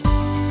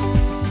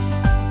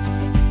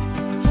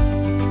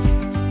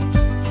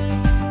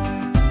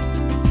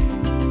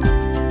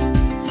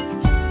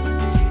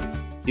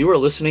You are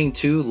listening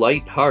to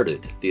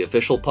Lighthearted, the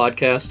official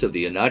podcast of the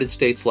United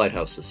States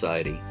Lighthouse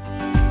Society.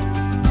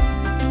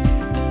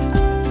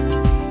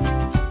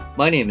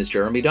 My name is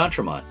Jeremy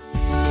D'Entremont.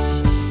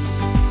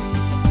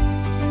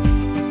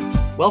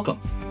 Welcome.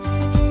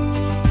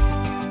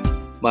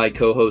 My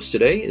co-host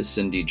today is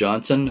Cindy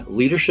Johnson,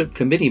 Leadership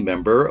Committee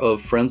member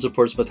of Friends of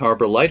Portsmouth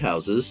Harbor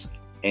Lighthouses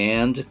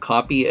and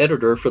copy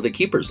editor for the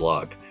Keeper's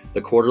Log,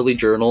 the quarterly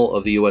journal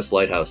of the U.S.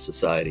 Lighthouse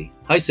Society.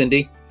 Hi,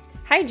 Cindy.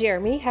 Hi,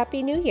 Jeremy.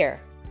 Happy New Year.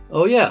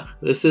 Oh, yeah.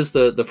 This is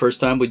the first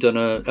time we've done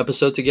an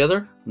episode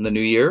together in the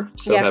new year.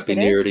 So yes, Happy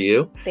New Year to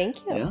you.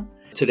 Thank you. Yeah.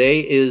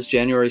 Today is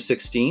January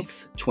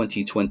 16th,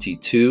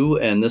 2022,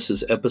 and this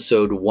is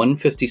episode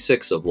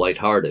 156 of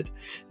Lighthearted.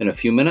 In a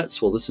few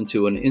minutes, we'll listen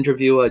to an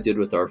interview I did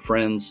with our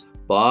friends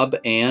Bob,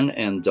 Ann,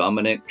 and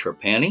Dominic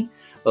Trapani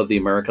of the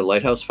American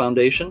Lighthouse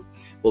Foundation.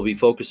 We'll be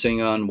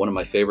focusing on one of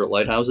my favorite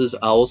lighthouses,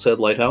 Owl's Head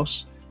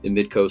Lighthouse in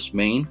Midcoast,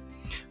 Maine.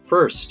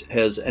 First,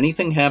 has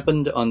anything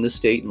happened on this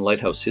date in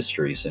lighthouse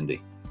history,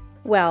 Cindy?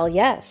 Well,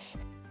 yes.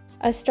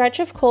 A stretch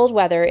of cold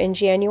weather in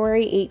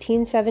January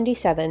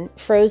 1877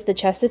 froze the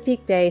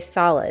Chesapeake Bay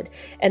solid,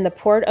 and the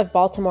port of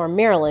Baltimore,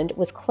 Maryland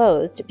was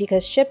closed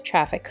because ship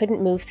traffic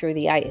couldn't move through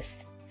the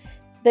ice.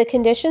 The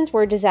conditions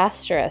were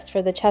disastrous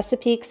for the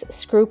Chesapeake's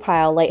screw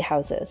pile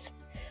lighthouses.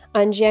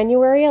 On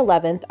January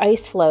 11th,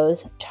 ice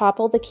floes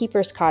toppled the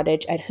keeper's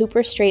cottage at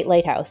Hooper Strait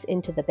Lighthouse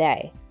into the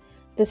bay.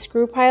 The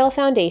screw pile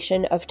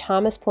foundation of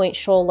Thomas Point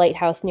Shoal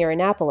Lighthouse near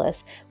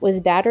Annapolis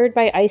was battered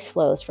by ice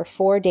floes for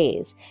 4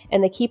 days,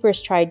 and the keepers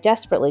tried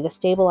desperately to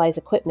stabilize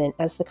equipment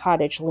as the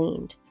cottage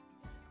leaned.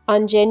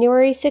 On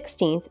January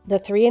 16th, the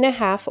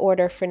 3.5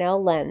 order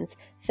Fresnel lens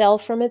fell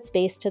from its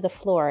base to the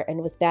floor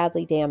and was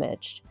badly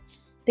damaged.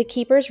 The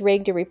keepers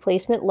rigged a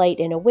replacement light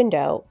in a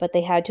window, but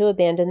they had to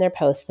abandon their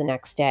post the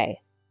next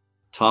day.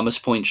 Thomas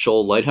Point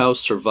Shoal Lighthouse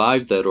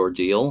survived that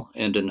ordeal,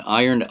 and an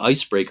iron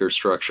icebreaker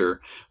structure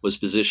was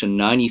positioned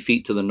 90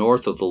 feet to the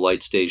north of the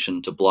light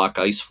station to block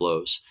ice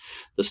flows.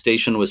 The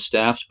station was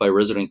staffed by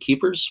resident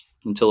keepers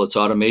until its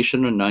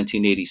automation in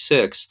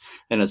 1986,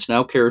 and it's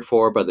now cared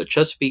for by the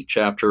Chesapeake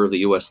chapter of the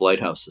U.S.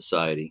 Lighthouse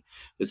Society.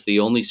 It's the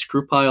only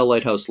screw pile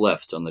lighthouse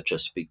left on the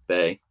Chesapeake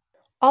Bay.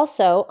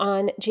 Also,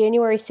 on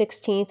January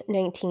 16,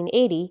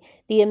 1980,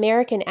 the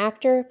American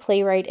actor,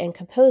 playwright, and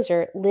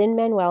composer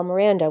Lin-Manuel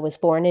Miranda was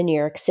born in New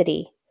York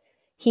City.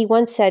 He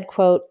once said,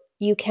 quote,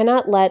 "You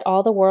cannot let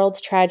all the world's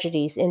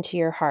tragedies into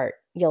your heart.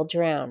 You'll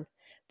drown.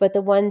 But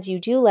the ones you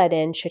do let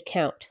in should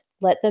count.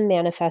 Let them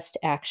manifest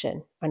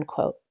action,"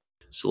 unquote.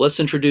 So let's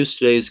introduce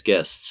today's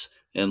guests,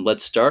 and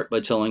let's start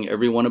by telling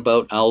everyone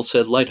about Owl's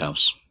Head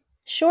Lighthouse.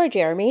 Sure,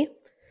 Jeremy.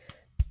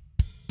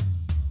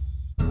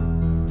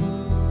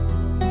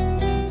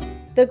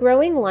 The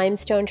growing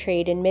limestone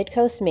trade in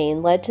Midcoast,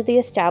 Maine led to the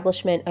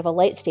establishment of a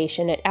light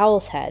station at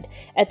Owl's Head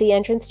at the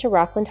entrance to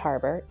Rockland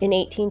Harbor in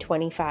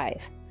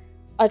 1825.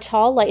 A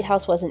tall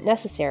lighthouse wasn't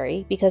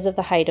necessary because of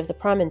the height of the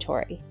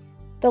promontory.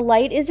 The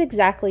light is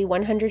exactly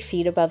 100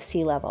 feet above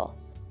sea level.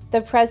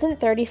 The present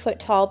 30-foot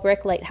tall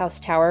brick lighthouse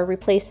tower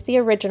replaced the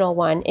original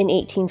one in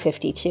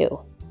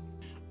 1852.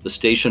 The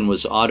station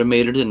was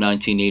automated in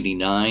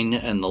 1989,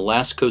 and the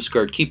last Coast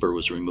Guard keeper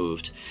was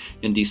removed.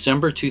 In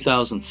December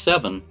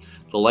 2007,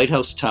 the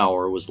lighthouse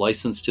tower was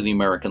licensed to the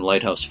American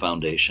Lighthouse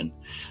Foundation.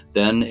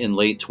 Then, in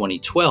late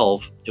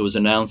 2012, it was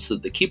announced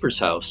that the Keeper's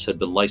House had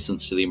been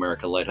licensed to the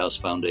American Lighthouse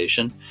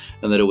Foundation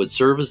and that it would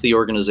serve as the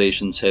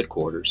organization's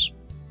headquarters.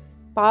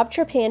 Bob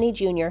Trapani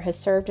Jr. has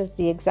served as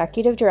the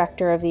executive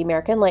director of the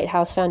American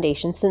Lighthouse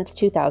Foundation since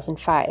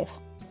 2005.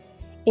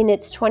 In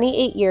its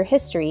 28-year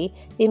history,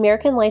 the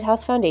American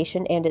Lighthouse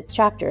Foundation and its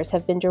chapters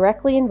have been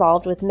directly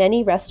involved with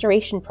many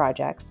restoration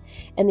projects,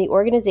 and the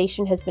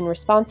organization has been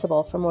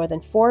responsible for more than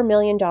 $4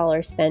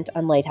 million spent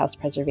on lighthouse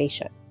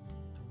preservation.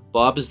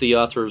 Bob is the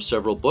author of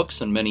several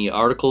books and many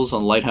articles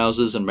on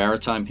lighthouses and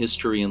maritime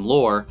history and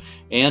lore,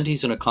 and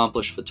he's an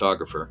accomplished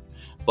photographer.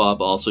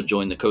 Bob also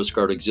joined the Coast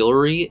Guard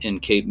Auxiliary in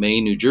Cape May,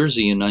 New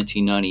Jersey in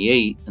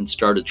 1998 and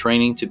started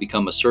training to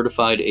become a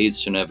certified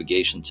aids to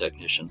navigation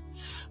technician.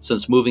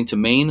 Since moving to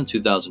Maine in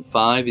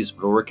 2005, he's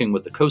been working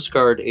with the Coast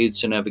Guard aids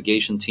to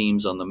navigation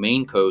teams on the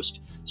Maine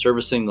coast,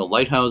 servicing the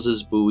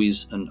lighthouses,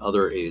 buoys, and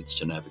other aids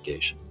to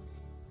navigation.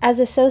 As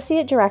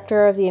Associate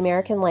Director of the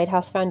American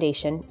Lighthouse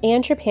Foundation,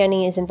 Ann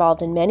Trapani is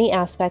involved in many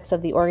aspects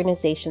of the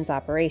organization's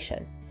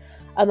operation.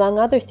 Among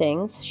other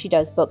things, she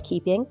does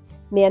bookkeeping,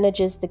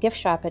 manages the gift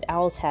shop at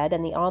Owl's Head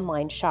and the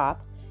online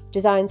shop,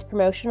 designs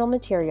promotional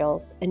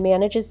materials, and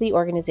manages the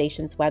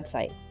organization's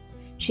website.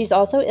 She's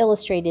also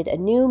illustrated a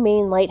new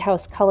Maine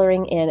lighthouse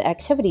coloring and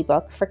activity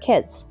book for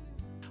kids.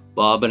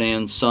 Bob and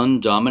Ann's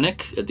son,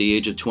 Dominic, at the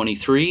age of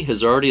 23,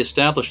 has already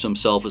established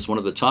himself as one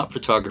of the top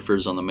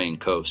photographers on the Maine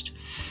coast.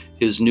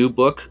 His new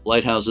book,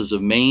 Lighthouses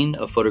of Maine,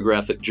 A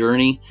Photographic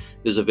Journey,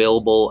 is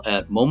available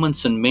at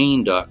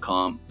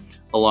momentsinmaine.com,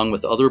 along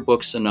with other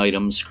books and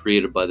items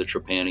created by the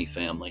Trapani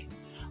family.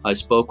 I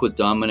spoke with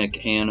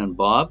Dominic, Ann, and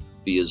Bob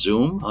via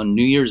Zoom on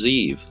New Year's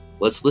Eve.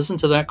 Let's listen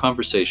to that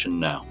conversation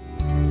now.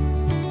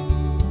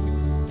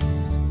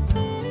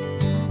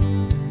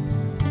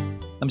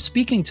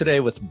 speaking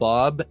today with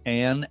Bob,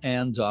 Ann,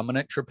 and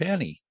Dominic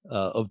Trapani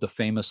of the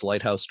famous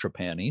Lighthouse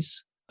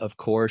Trapanis. Of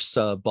course,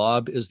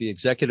 Bob is the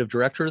executive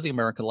director of the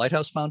American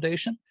Lighthouse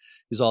Foundation.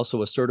 He's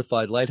also a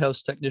certified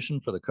lighthouse technician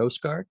for the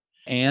Coast Guard.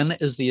 Ann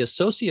is the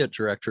associate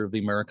director of the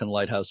American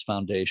Lighthouse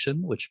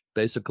Foundation, which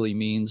basically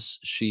means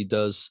she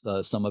does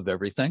some of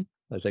everything.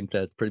 I think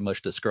that pretty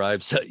much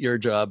describes your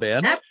job,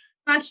 Ann. That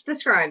much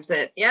describes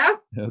it, yeah.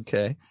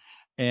 Okay.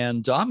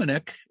 And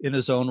Dominic, in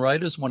his own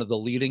right, is one of the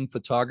leading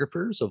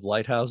photographers of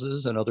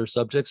lighthouses and other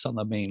subjects on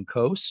the Maine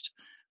coast.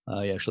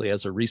 He actually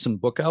has a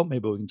recent book out.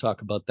 Maybe we can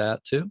talk about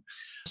that too.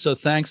 So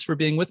thanks for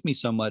being with me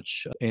so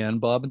much, Ann,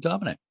 Bob, and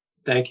Dominic.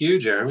 Thank you,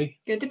 Jeremy.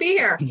 Good to be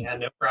here. Yeah,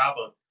 no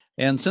problem.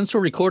 And since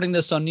we're recording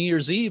this on New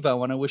Year's Eve, I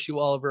want to wish you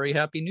all a very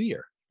happy New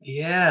Year.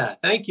 Yeah,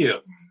 thank you.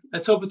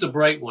 Let's hope it's a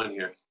bright one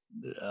here.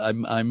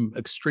 I'm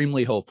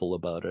extremely hopeful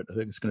about it. I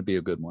think it's going to be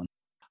a good one.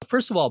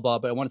 First of all,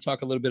 Bob, I want to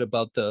talk a little bit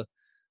about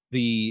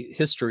the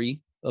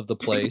history of the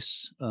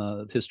place,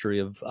 the history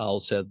of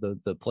Owl's Head,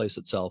 the place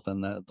itself,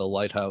 and the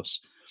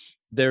lighthouse.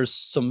 There's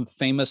some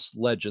famous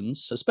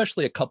legends,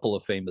 especially a couple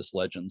of famous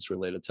legends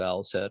related to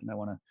Owl's Head, and I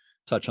want to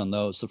touch on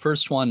those. The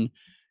first one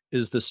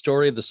is the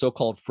story of the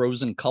so-called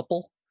frozen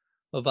couple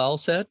of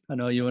Owl's Head. I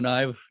know you and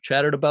I have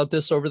chatted about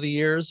this over the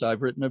years.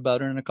 I've written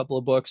about it in a couple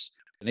of books.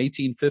 In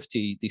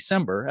 1850,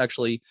 December,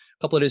 actually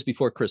a couple of days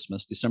before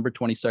Christmas, December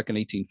 22nd,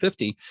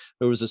 1850,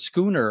 there was a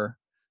schooner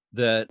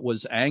that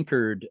was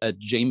anchored at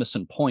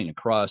Jameson Point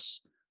across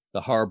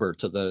the harbor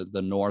to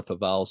the north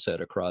of Owl's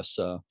Head, across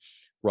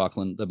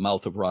Rockland, the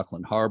mouth of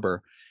Rockland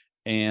Harbor.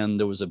 And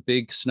there was a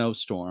big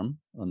snowstorm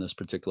on this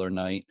particular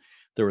night.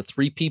 There were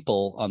 3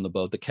 people on the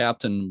boat. The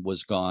captain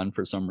was gone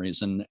for some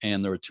reason,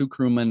 and there were 2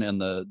 crewmen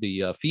and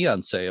the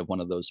fiance of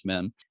one of those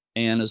men.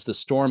 And as the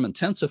storm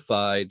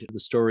intensified, the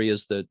story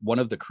is that one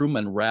of the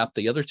crewmen wrapped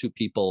the other 2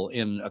 people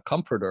in a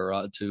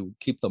comforter to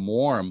keep them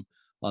warm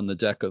on the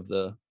deck of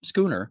the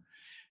schooner.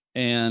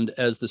 And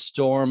as the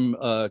storm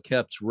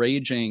kept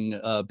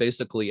raging,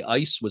 basically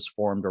ice was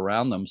formed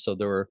around them. So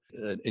they were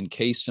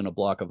encased in a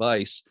block of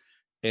ice.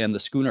 And the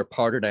schooner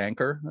parted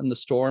anchor in the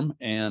storm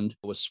and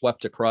was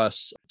swept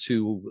across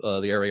to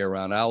the area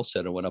around Owl's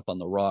Head and went up on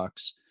the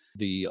rocks.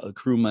 The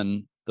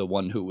crewman, the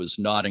one who was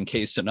not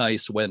encased in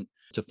ice, went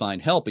to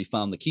find help. He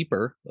found the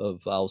keeper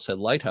of Owl's Head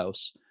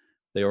Lighthouse.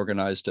 They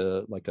organized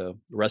a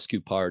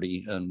rescue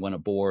party and went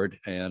aboard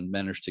and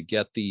managed to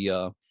get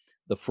the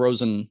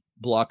frozen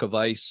block of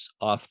ice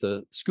off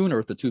the schooner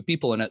with the 2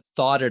 people in it,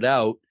 thawed it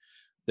out.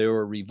 They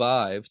were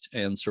revived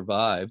and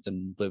survived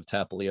and lived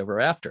happily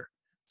ever after.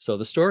 So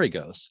the story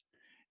goes.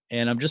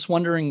 And I'm just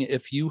wondering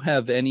if you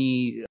have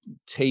any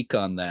take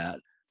on that.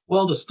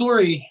 Well, the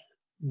story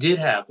did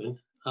happen.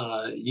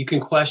 You can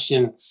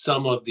question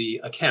some of the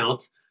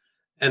account,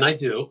 and I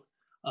do.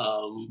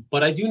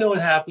 But I do know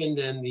it happened.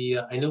 And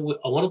I know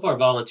one of our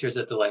volunteers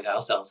at the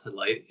lighthouse, Owl's Head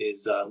Light,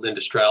 is Linda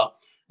Strout,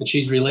 and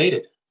she's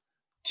related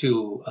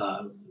to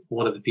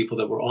one of the people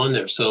that were on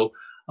there. So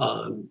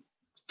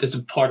this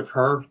is part of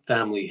her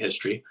family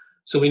history.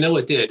 So we know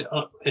it did.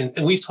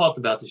 And we've talked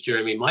about this,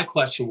 Jeremy. My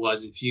question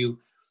was, if you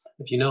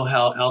know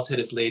how Owl's Head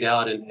is laid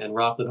out in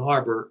Rockland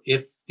Harbor,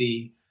 if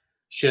the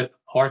ship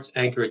parts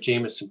anchor at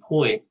Jameson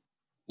Point,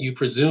 you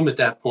presume at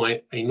that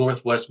point a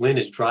northwest wind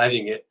is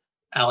driving it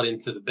out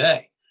into the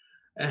bay.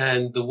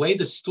 And the way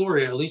the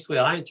story, or at least the way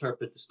I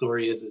interpret the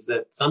story, is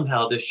that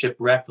somehow this ship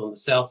wrecked on the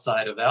south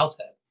side of Owl's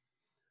Head,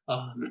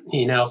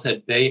 in Owl's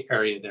Head Bay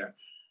area there.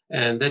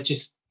 And that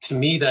just, to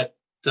me, that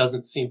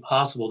doesn't seem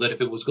possible, that if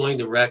it was going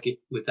to wreck it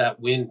with that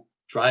wind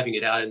driving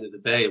it out into the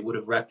bay, it would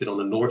have wrecked it on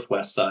the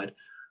northwest side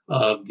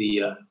of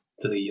the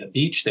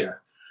beach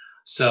there.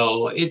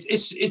 So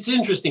it's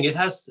interesting. It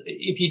has,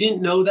 if you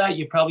didn't know that,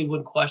 you probably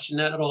wouldn't question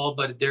that at all.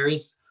 But there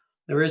is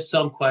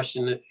some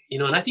question,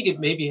 and I think it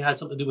maybe has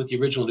something to do with the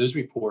original news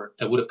report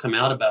that would have come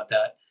out about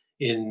that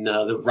in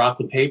the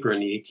Rockland paper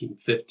in the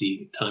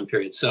 1850 time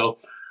period. So,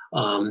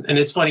 and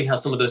it's funny how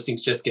some of those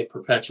things just get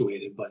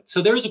perpetuated. But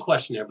so there is a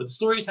question there, but the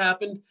story's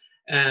happened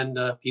and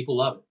people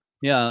love it.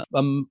 Yeah,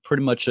 I'm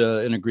pretty much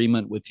in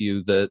agreement with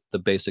you that the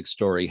basic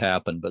story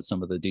happened, but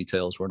some of the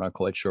details we're not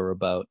quite sure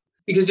about.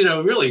 Because,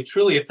 really,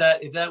 truly, if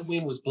that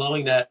wind was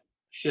blowing that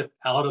ship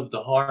out of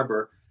the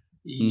harbor,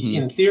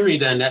 in theory,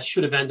 then that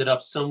should have ended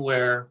up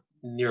somewhere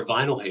near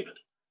Vinyl Haven.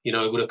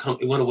 It would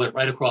have went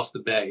right across the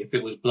bay if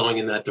it was blowing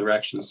in that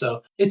direction.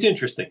 So it's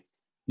interesting.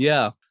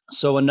 Yeah.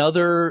 So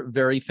another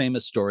very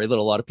famous story that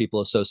a lot of people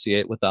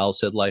associate with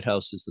Owl's Head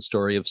Lighthouse is the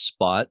story of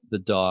Spot, the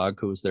dog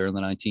who was there in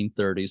the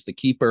 1930s. The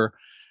keeper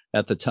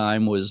at the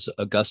time was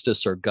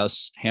Augustus or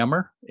Gus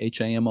Hamor,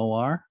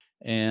 Hamor.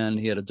 And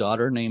he had a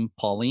daughter named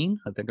Pauline.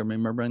 I think I'm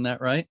remembering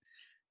that right.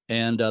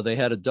 And they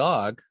had a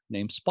dog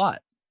named Spot.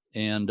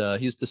 And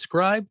he's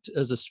described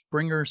as a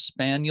Springer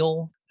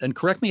Spaniel. And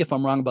correct me if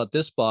I'm wrong about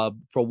this, Bob.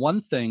 For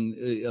one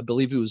thing, I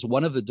believe he was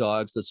one of the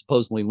dogs that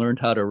supposedly learned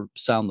how to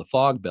sound the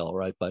fog bell,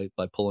 right, by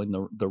pulling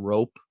the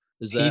rope.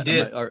 Is that he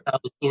did? How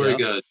the story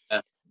goes.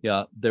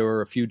 Yeah, there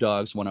were a few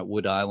dogs. One at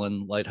Wood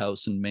Island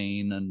Lighthouse in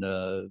Maine, and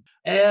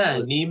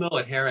Nemo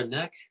at Heron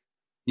Neck.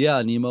 Yeah,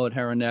 Nemo at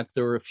Heron Neck.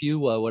 There were a few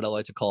what I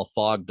like to call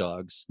fog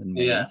dogs in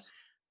Maine. Yes.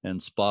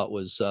 And Spot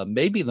was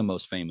maybe the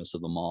most famous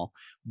of them all.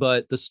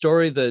 But the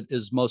story that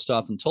is most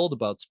often told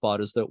about Spot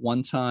is that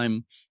one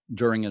time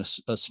during a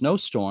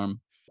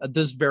snowstorm,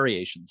 there's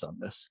variations on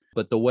this,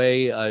 but the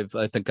way I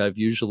think I've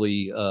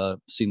usually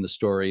seen the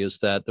story is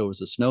that there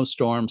was a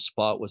snowstorm.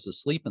 Spot was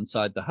asleep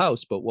inside the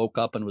house, but woke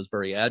up and was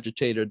very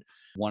agitated,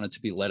 wanted to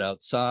be let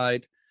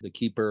outside. The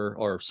keeper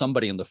or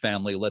somebody in the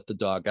family let the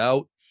dog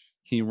out.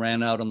 He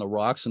ran out on the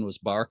rocks and was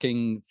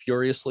barking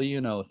furiously,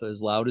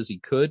 as loud as he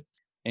could.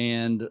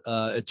 And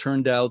it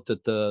turned out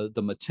that the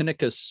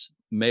Matinicus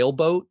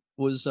mailboat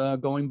was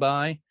going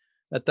by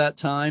at that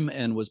time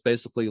and was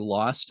basically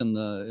lost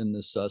in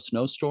this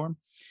snowstorm.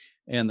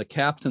 And the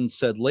captain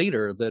said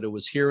later that it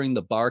was hearing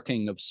the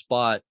barking of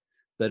Spot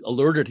that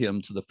alerted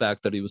him to the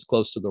fact that he was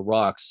close to the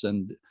rocks,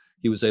 and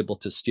he was able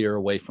to steer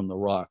away from the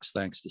rocks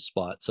thanks to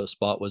Spot. So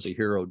Spot was a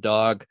hero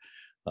dog.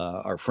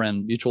 Our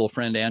mutual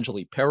friend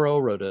Angelique Perro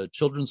wrote a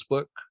children's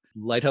book,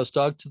 Lighthouse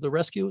Dog to the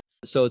Rescue.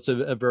 So it's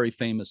a very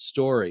famous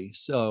story.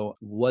 So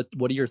what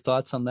are your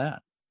thoughts on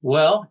that?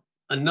 Well,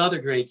 another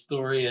great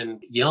story,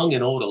 and young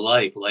and old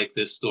alike like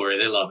this story.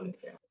 They love it.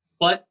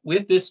 But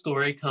with this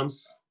story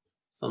comes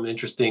some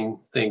interesting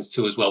things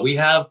too as well. We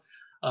have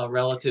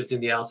relatives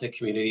in the Owl's Head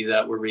community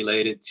that are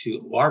related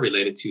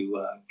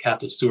to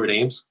Captain Stuart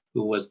Ames,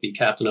 who was the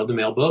captain of the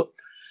mailboat.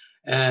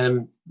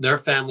 And their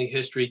family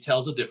history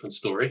tells a different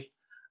story,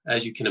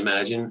 as you can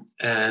imagine.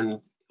 And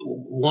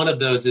one of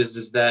those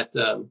is that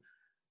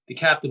the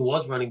captain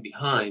was running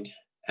behind,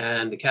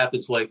 and the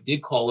captain's wife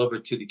did call over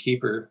to the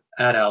keeper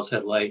at Owl's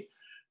Head Light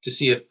to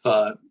see if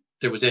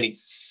there was any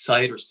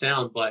sight or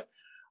sound. But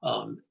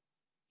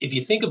if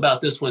you think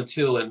about this one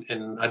too,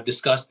 and I've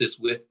discussed this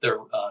with their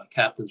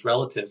captain's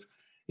relatives,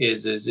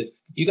 is if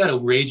you got a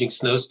raging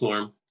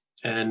snowstorm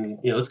and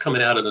it's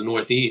coming out of the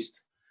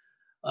Northeast,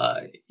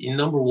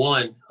 number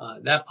one,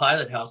 that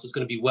pilot house is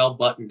going to be well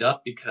buttoned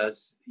up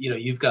because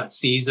you've got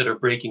seas that are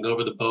breaking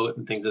over the boat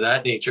and things of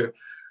that nature.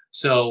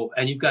 So,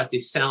 and you've got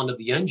the sound of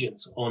the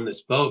engines on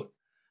this boat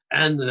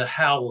and the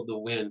howl of the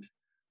wind.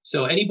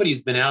 So anybody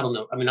who's been out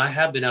I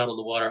have been out on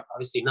the water,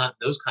 obviously not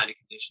those kind of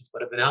conditions,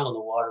 but I've been out on the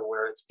water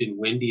where it's been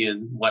windy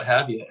and what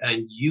have you.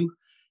 And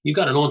you've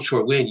got an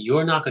onshore wind.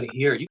 You're not going to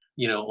hear,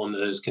 on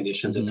those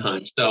conditions at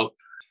times. So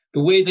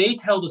the way they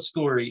tell the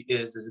story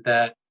is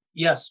that,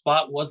 yes,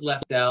 Spot was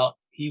left out.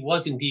 He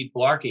was indeed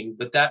barking,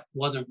 but that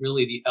wasn't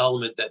really the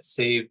element that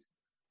saved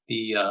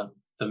the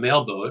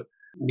mailboat.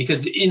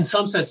 Because in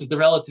some senses, the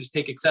relatives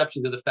take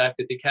exception to the fact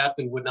that the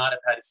captain would not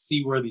have had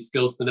seaworthy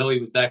skills to know he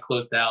was that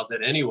close to Owl's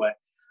Head anyway.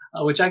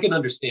 Which I can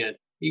understand.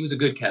 He was a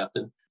good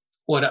captain.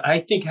 What I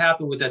think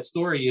happened with that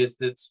story is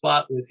that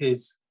Spot, with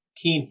his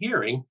keen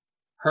hearing,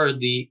 heard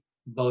the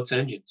boat's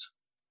engines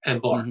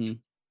and barked. Mm-hmm.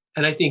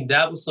 And I think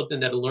that was something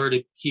that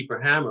alerted Keeper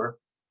Hammer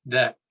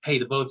that, hey,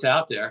 the boat's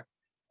out there.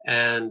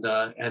 And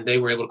they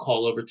were able to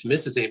call over to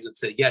Mrs. Ames and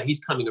say, yeah,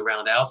 he's coming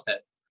around Owl's Head.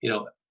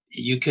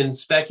 You can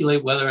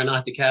speculate whether or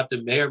not the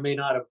captain may or may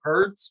not have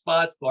heard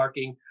Spot's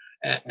barking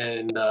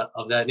and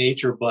of that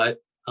nature. But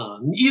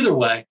either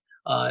way,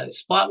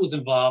 Spot was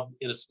involved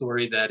in a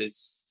story that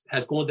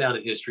has gone down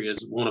in history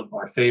as one of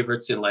our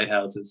favorites in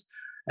lighthouses,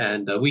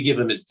 and we give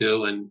him his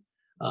due. And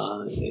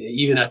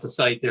even at the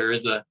site, there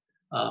is a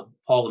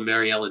Paul and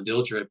Mary Ellen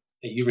Dildrip,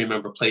 you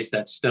remember, placed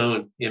that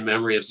stone in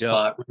memory of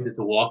Spot. Yep. It's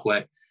a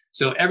walkway.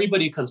 So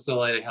everybody who comes to the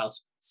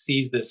lighthouse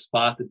sees this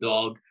Spot, the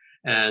dog,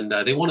 and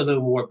they want to know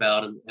more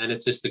about him. And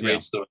it's just a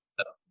great story.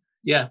 So,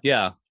 yeah.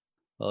 Yeah.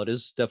 Well, it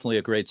is definitely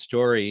a great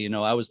story.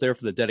 I was there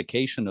for the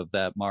dedication of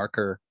that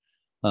marker.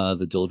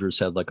 The Dilders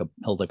held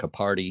like a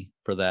party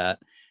for that.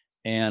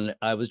 And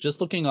I was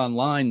just looking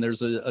online.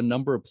 There's a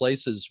number of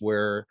places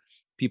where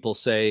people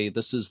say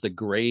this is the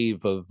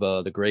grave of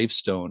the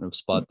gravestone of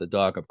Spot the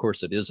dog. Of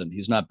course it isn't.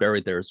 He's not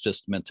buried there. It's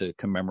just meant to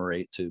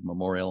to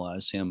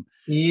memorialize him.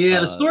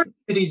 Yeah, the story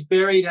that he's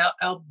buried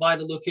out by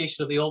the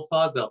location of the old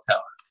fog bell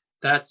tower.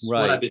 That's right.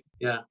 What I've been,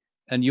 yeah.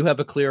 And you have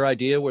a clear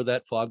idea where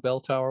that fog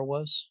bell tower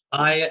was?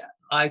 I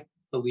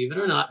believe it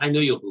or not, I know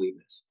you'll believe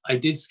this. I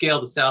did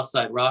scale the south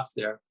side rocks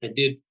there and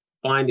did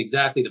find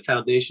exactly the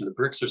foundation. The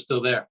bricks are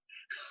still there.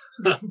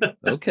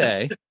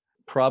 Okay.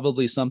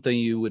 Probably something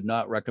you would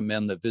not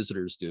recommend that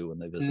visitors do when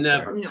they visit.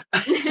 Never. No.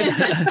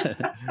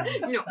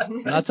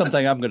 Not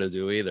something I'm going to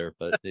do either,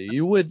 but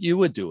you would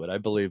do it. I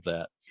believe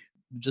that.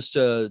 Just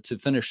to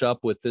finish up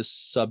with this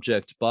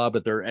subject, Bob,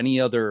 are there any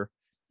other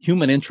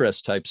human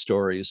interest type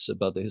stories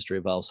about the history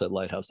of Owl's Head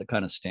Lighthouse that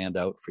kind of stand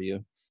out for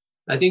you?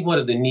 I think one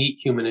of the neat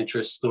human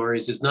interest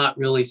stories is not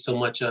really so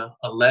much a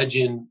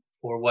legend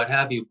or what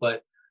have you,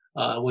 but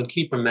when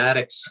Keeper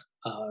Maddox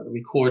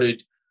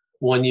recorded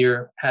one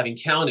year having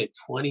counted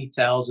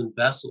 20,000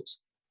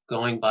 vessels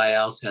going by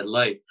Owl's Head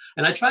Light.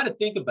 And I try to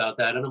think about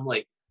that, and I'm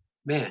like,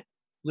 man,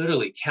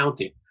 literally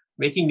counting,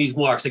 making these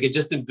marks. I could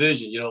just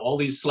envision, all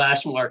these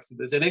slash marks and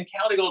then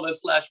counting all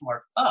those slash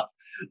marks up.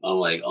 I'm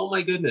like, oh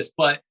my goodness.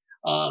 But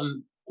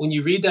when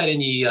you read that in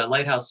the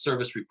Lighthouse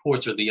Service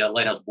reports or the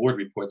Lighthouse Board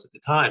reports at the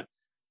time,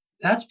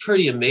 that's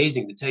pretty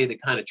amazing, to tell you the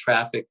kind of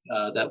traffic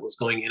that was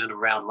going in and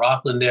around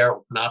Rockland there,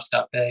 or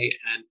Penobscot Bay,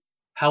 and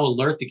how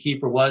alert the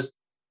keeper was,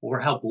 or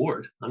how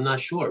bored. I'm not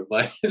sure,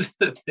 but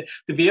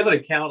to be able to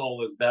count all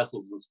those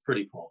vessels was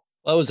pretty cool.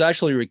 Well, it was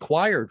actually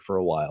required for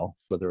a while,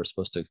 where they were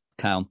supposed to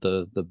count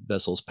the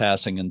vessels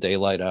passing in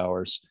daylight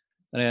hours.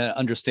 And I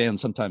understand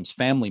sometimes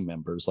family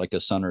members, like a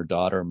son or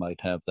daughter,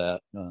 might have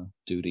that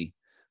duty.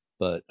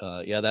 But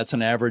yeah, that's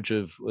an average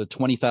of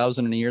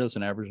 20,000 in a year. That's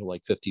an average of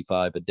like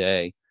 55 a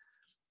day.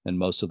 And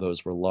most of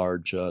those were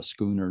large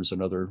schooners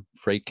and other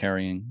freight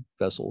carrying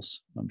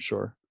vessels, I'm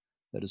sure.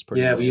 That is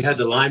pretty amazing. We had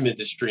the lime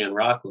industry in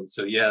Rockland.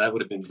 So yeah, that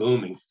would have been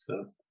booming.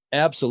 So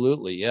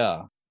absolutely,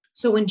 yeah.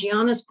 So when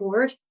Gianna's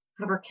bored,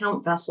 have her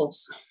count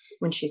vessels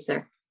when she's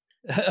there.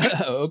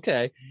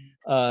 Okay.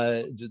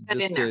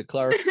 Just to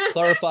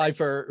clarify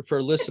for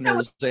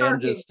listeners,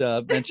 Anne just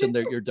mentioned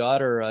that your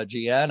daughter,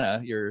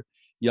 Gianna, your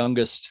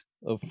youngest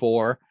of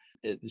four,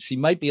 she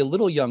might be a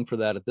little young for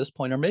that at this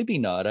point, or maybe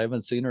not. I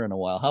haven't seen her in a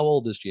while. How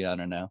old is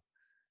Gianna now?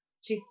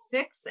 She's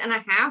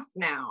 6.5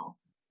 now.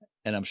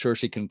 And I'm sure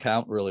she can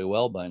count really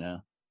well by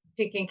now.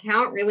 She can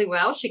count really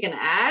well. She can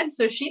add.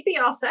 So she'd be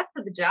all set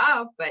for the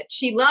job. But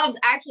she loves,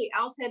 actually,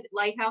 Owl's Head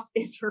Lighthouse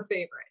is her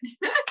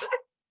favorite.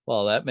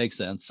 Well, that makes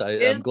sense.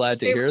 I'm glad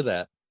to hear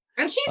that.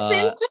 And she's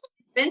been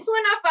to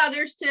enough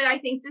others to, I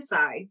think,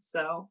 decide.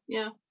 So,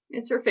 yeah,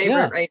 it's her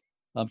favorite, right?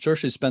 I'm sure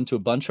she's been to a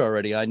bunch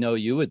already. I know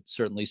you had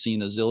certainly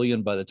seen a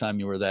zillion by the time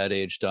you were that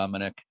age,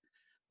 Dominic.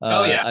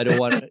 Oh, yeah. I don't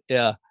want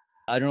to,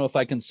 I don't know if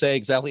I can say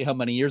exactly how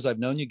many years I've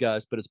known you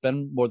guys, but it's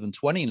been more than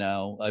 20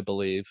 now, I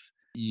believe.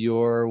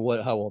 You're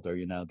how old are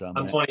you now,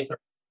 Dominic? I'm 23.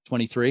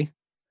 23?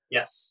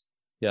 Yes.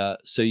 Yeah.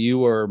 So you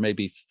were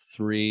maybe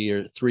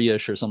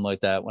three-ish or something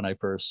like that when I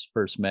first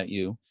met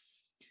you.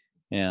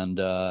 And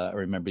I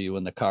remember you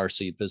in the car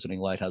seat visiting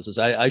lighthouses.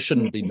 I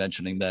shouldn't be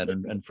mentioning that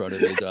in front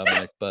of you,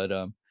 Dominic, but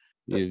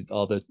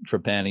all the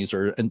Trepannies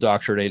are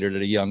indoctrinated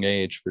at a young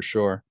age for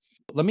sure.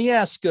 Let me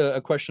ask a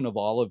question of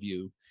all of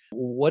you.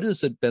 What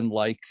has it been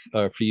like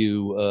for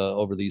you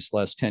over these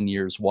last 10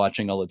 years,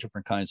 watching all the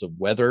different kinds of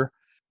weather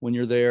when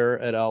you're there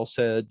at Owl's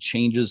Head,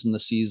 changes in the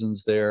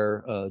seasons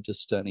there?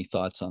 Just any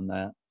thoughts on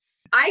that?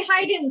 I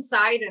hide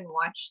inside and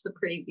watch the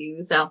pretty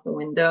views out the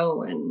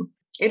window. And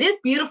it is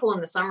beautiful in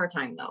the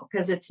summertime, though,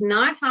 because it's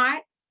not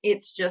hot.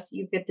 It's just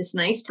you get this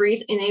nice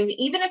breeze. And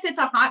even if it's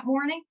a hot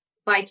morning,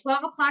 by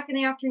 12 o'clock in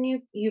the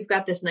afternoon, you've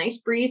got this nice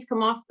breeze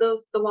come off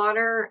the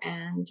water.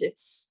 And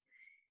it's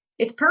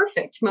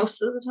perfect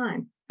most of the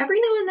time. Every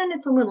now and then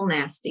it's a little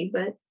nasty,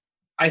 but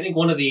I think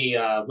one of the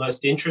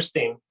most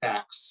interesting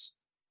facts,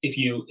 if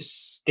you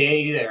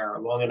stay there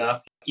long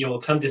enough, you'll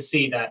come to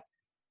see that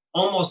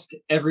almost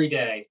every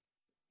day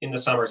in the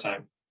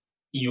summertime,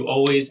 you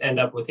always end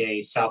up with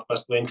a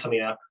southwest wind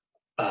coming up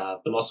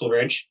the Muscle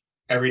Ridge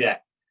every day,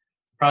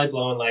 probably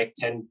blowing like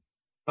 10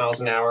 miles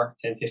an hour,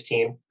 10,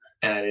 15.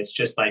 And it's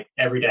just like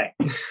every day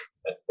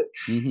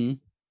mm-hmm.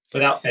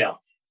 without fail.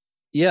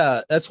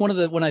 Yeah, that's one of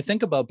the, when I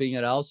think about being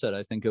at Owl's Head,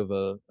 I think of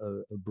a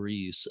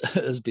breeze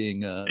as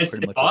being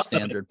pretty much awesome. A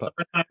standard.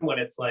 Summertime when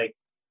it's like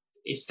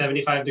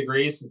 75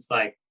 degrees, it's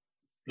like,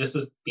 this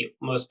is the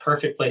most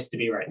perfect place to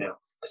be right now,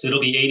 because it'll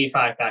be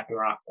 85 back in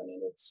Rockland.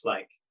 And it's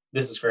like,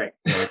 this is great.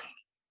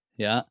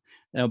 Yeah.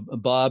 Now,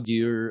 Bob,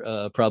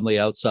 you're probably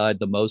outside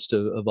the most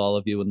of all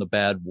of you in the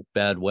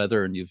bad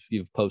weather, and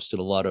you've posted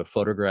a lot of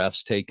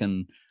photographs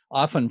taken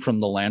often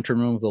from the lantern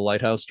room of the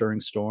lighthouse during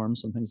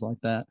storms and things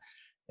like that.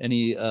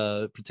 Any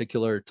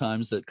particular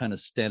times that kind of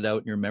stand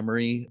out in your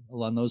memory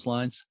along those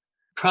lines?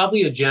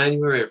 Probably a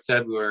January or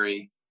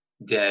February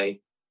day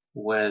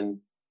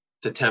when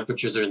the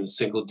temperatures are in the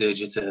single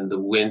digits and the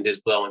wind is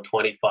blowing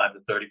 25 to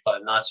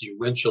 35 knots. So your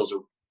wind chills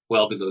are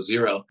well below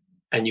zero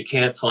and you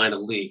can't find a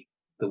lee.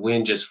 The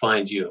wind just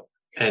finds you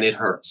and it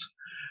hurts.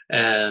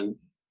 And,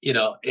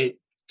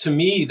 to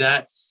me,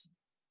 that's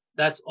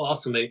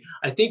awesome.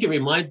 I think it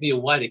reminds me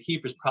of why the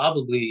keepers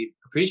probably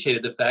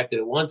appreciated the fact that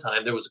at one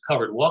time there was a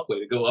covered walkway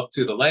to go up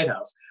to the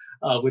lighthouse,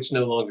 which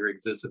no longer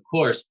exists, of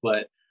course.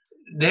 But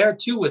there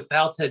too, with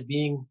Owl's Head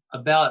being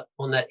about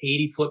on that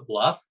 80-foot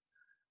bluff,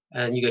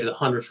 and you get a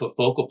 100-foot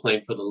focal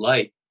plane for the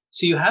light.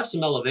 So you have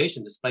some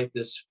elevation despite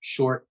this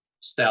short,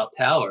 stout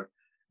tower.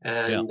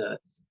 And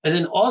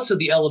then also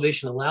the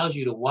elevation allows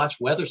you to watch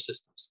weather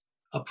systems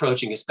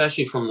approaching,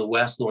 especially from the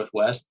west,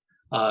 northwest,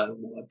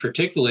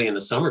 particularly in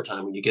the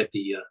summertime when you get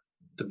the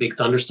big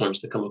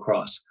thunderstorms that come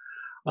across.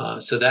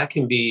 So that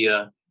can be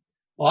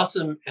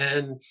awesome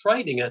and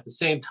frightening at the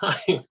same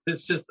time.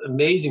 It's just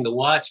amazing to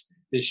watch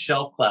these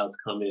shelf clouds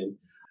come in.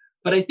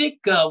 But I think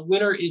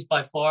winter is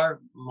by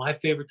far my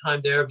favorite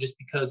time there, just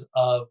because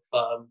of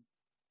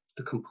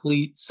the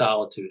complete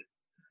solitude.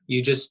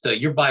 You just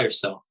you're by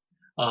yourself.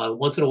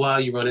 Once in a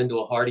while, you run into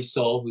a hardy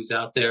soul who's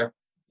out there.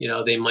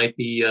 They might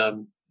be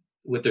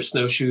with their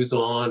snowshoes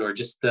on, or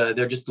just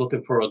they're just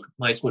looking for a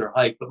nice winter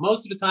hike. But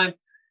most of the time,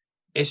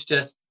 it's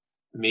just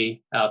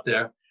me out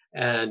there.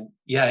 And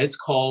yeah, it's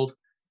cold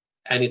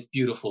and it's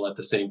beautiful at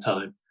the same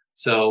time.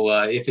 So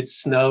if it's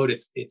snowed,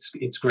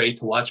 it's great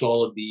to watch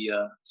all of the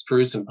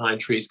spruce and pine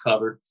trees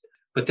covered.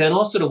 But then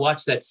also to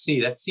watch that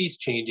sea's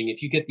changing.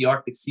 If you get the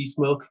Arctic sea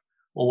smoke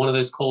on one of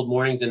those cold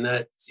mornings and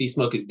that sea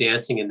smoke is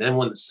dancing, and then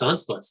when the sun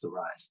starts to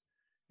rise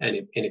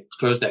and it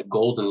throws that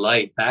golden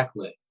light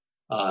backlit,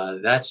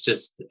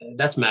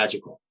 that's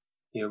magical.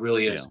 It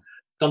really is. Yeah.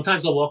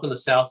 Sometimes I'll walk on the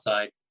south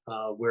side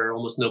where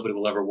almost nobody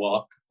will ever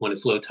walk when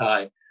it's low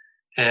tide.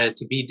 And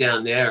to be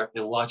down there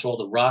and watch all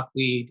the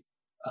rockweed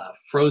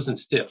frozen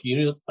stiff.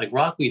 Like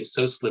rockweed is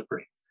so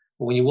slippery.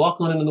 But when you walk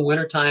on it in the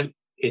wintertime,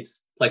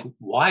 it's like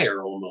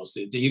wire almost.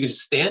 You can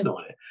just stand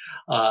on it.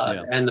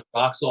 And the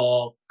rocks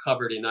all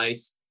covered in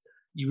ice.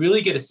 You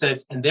really get a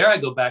sense. And there I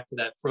go back to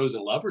that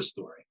frozen lover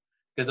story,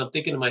 because I'm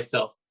thinking to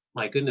myself,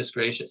 my goodness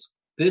gracious,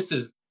 this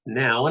is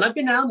now, and I've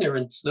been down there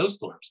in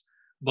snowstorms,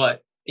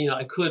 but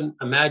I couldn't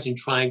imagine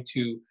trying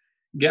to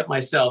get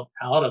myself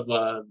out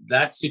of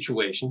that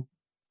situation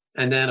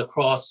and then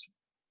across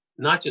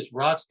not just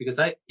rocks, because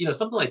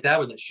something like that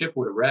where the ship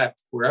would have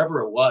wrecked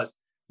wherever it was,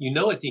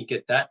 it didn't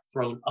get that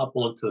thrown up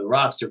onto the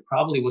rocks. There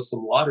probably was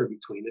some water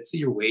between it. So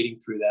you're wading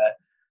through that.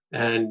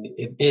 And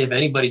if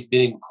anybody's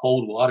been in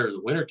cold water in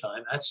the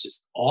wintertime, that's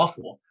just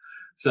awful.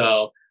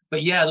 So,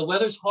 but yeah, the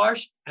weather's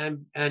harsh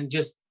and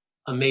just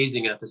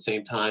amazing at the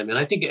same time. And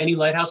I think any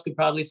lighthouse could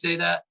probably say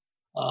that.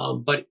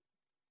 But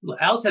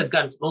Owl's Head's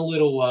got its own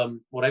little,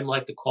 what I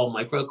like to call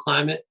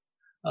microclimate.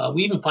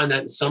 We even find that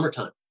in the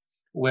summertime,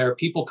 where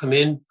people come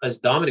in, as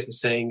Dominic was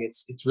saying,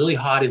 it's really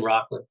hot in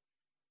Rockland,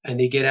 and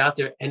they get out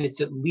there and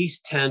it's at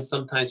least 10,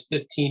 sometimes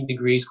 15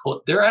 degrees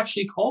cold. They're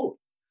actually cold.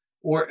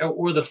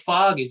 Or the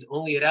fog is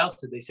only at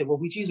Owl's Head. They say, well,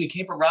 we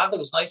came from Rockland, it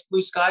was nice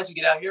blue skies. We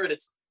get out here and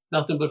it's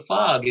nothing but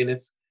fog. And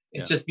it's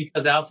just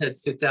because Owl's Head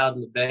sits out in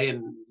the bay,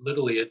 and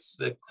literally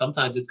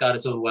sometimes it's got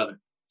its own weather.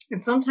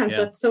 And sometimes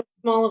that's so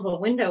small of a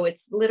window.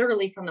 It's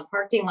literally from the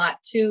parking lot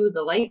to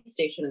the light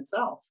station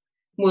itself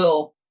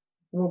will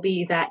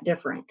be that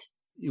different.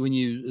 When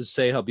you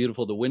say how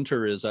beautiful the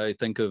winter is, I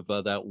think of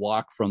that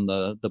walk from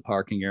the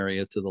parking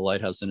area to the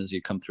lighthouse. And as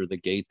you come through the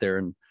gate there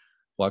and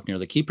walk near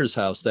the keeper's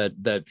house,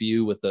 that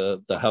view with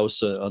the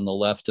house on the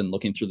left and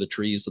looking through the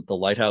trees at the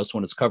lighthouse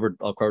when it's covered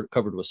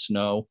with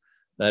snow,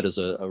 that is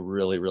a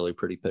really, really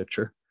pretty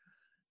picture.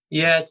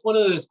 Yeah, it's one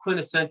of those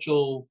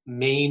quintessential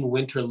Maine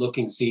winter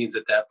looking scenes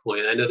at that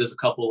point. I know there's a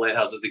couple of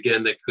lighthouses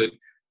again that could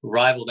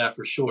rival that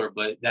for sure,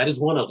 but that is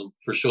one of them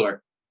for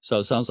sure. So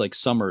it sounds like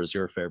summer is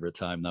your favorite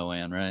time though,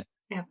 Anne, right?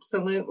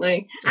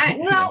 Absolutely. I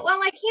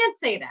can't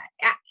say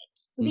that.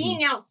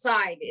 Being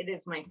outside, it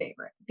is my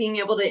favorite. Being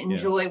able to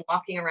enjoy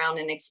walking around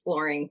and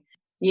exploring.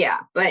 Yeah,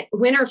 but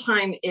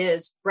wintertime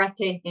is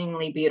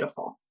breathtakingly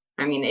beautiful.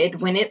 I mean,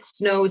 when it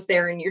snows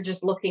there and you're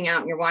just looking out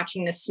and you're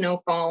watching the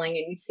snow falling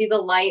and you see the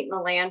light and the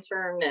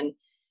lantern and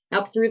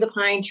up through the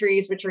pine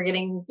trees, which are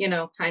getting,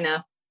 kind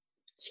of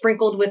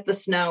sprinkled with the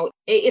snow.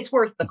 It's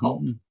worth the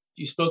cold.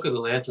 You spoke of the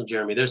lantern,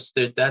 Jeremy.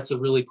 That's a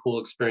really cool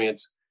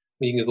experience.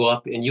 You can go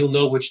up and you'll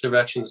know which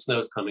direction the snow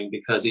is coming,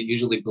 because it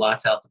usually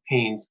blots out the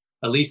panes,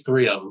 at least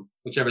 3 of them,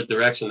 whichever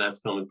direction that's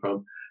coming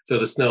from. So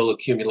the snow will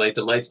accumulate,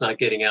 the light's not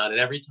getting out. And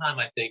every time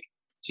I think,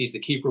 geez, the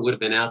keeper would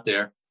have been out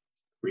there,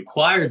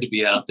 required to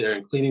be out there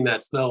and cleaning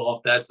that snow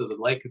off that so the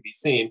light could be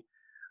seen.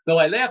 Though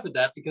I laugh at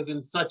that, because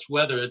in such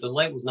weather, the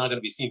light was not going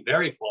to be seen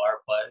very far,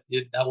 but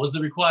that was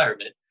the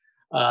requirement.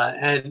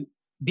 And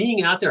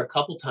being out there a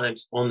couple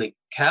times on the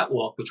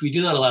catwalk, which we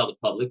do not allow the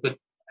public, but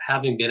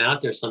having been out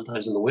there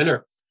sometimes in the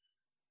winter,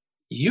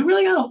 you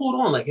really got to hold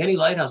on like any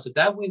lighthouse. If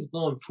that wind's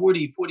blowing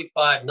 40,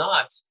 45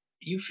 knots,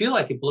 you feel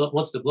like it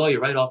wants to blow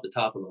you right off the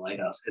top of the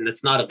lighthouse. And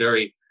that's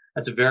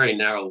a very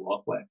narrow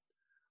walkway.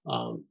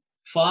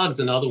 Fog's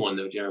another one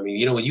though,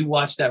 Jeremy. When you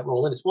watch that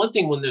roll in, it's one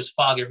thing when there's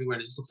fog everywhere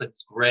and it just looks like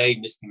this gray,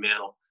 misty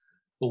mantle.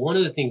 But one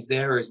of the things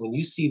there is when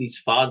you see these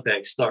fog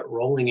banks start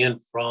rolling in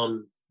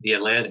from the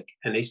Atlantic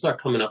and they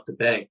start coming up the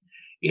bay,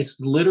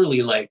 it's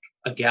literally like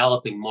a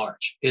galloping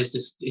march. It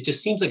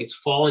just seems like it's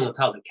falling on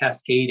top of it,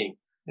 cascading,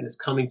 and it's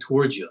coming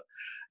towards you.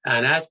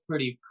 And that's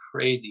pretty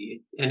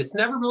crazy. And it's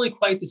never really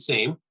quite the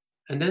same.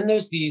 And then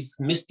there's these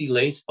misty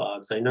lace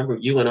fogs. I remember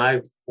you and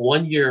I,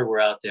 one year were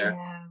out there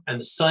and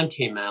the sun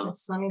came out. The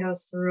sun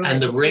goes through.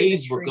 And the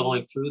rays were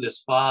going through this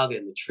fog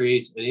and the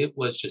trees. And it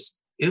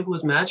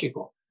was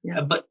magical.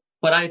 Yeah.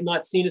 But I have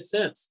not seen it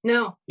since.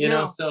 No.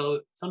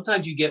 So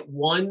sometimes you get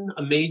one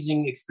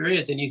amazing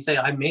experience and you say,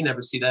 I may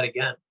never see that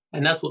again.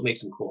 And that's what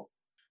makes them cool.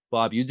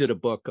 Bob, you did a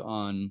book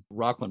on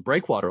Rockland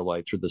Breakwater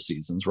Light through the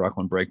seasons,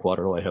 Rockland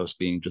Breakwater Lighthouse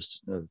being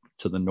just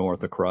to the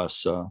north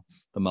across the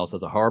mouth of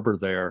the harbor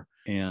there.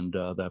 And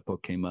that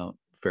book came out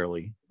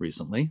fairly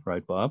recently,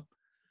 right, Bob?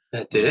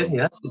 That did.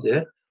 Yes, it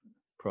did.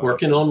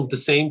 Working on the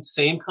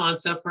same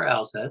concept for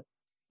Owl's Head.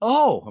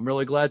 Oh, I'm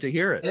really glad to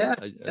hear it. Yeah,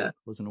 I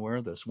wasn't aware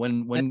of this.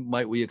 When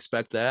might we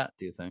expect that,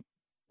 do you think?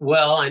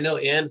 Well, I know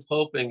Anne's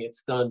hoping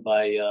it's done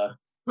by...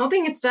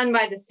 hoping it's done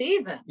by the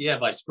season. Yeah,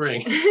 by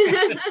spring.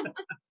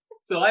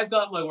 So I've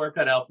got my work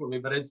cut out for me,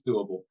 but it's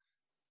doable.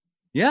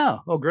 Yeah.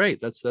 Oh,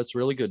 great. That's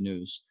really good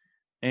news.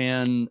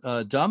 And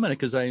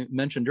Dominic, as I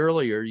mentioned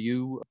earlier,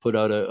 you put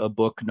out a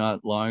book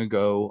not long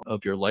ago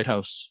of your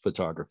lighthouse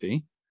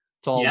photography.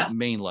 It's all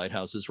Maine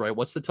lighthouses, right?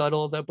 What's the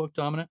title of that book,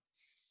 Dominic?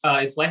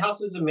 It's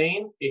Lighthouses of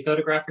Maine, A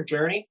Photographic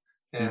Journey.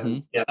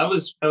 And yeah, that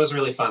was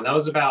really fun. That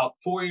was about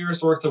 4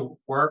 years worth of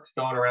work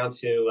going around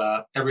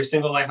to every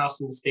single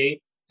lighthouse in the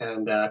state,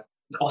 and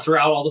all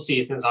throughout all the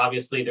seasons.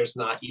 Obviously, there's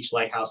not each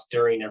lighthouse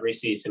during every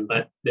season,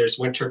 but there's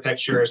winter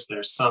pictures,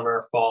 there's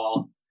summer,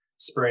 fall,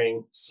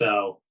 spring.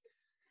 So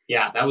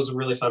yeah, that was a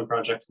really fun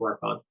project to work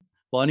on.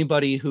 Well,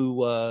 anybody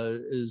who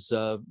is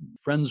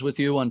friends with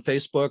you on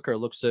Facebook or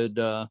looks at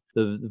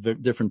the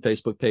different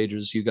Facebook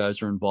pages you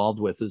guys are involved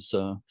with has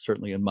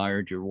certainly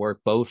admired your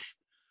work,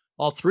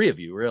 all three of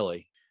you,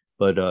 really.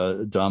 But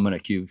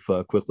Dominic, you've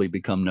quickly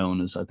become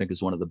known as, I think,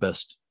 as one of the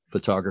best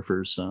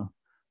photographers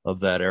of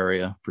that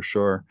area, for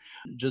sure.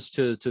 Just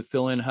to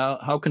fill in,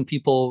 how can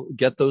people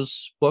get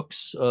those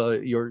books,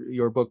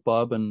 your book,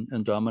 Bob,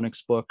 and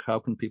Dominic's book? How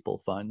can people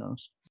find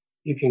those?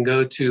 You can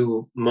go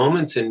to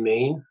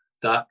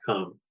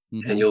momentsinmaine.com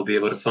and you'll be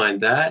able to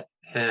find that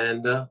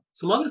and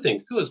some other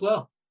things too as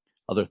well.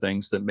 Other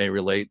things that may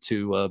relate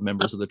to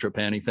members of the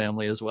Trapani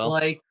family as well.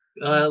 Like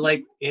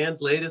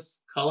Anne's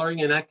latest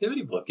coloring and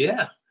activity book.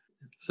 Yeah.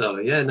 So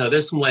yeah, no,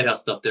 there's some lighthouse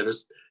stuff there.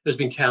 There's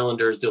been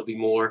calendars. There'll be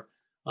more.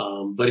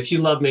 But if you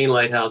love Maine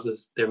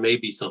lighthouses, there may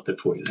be something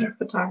for you there.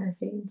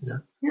 Photography.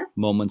 Yeah.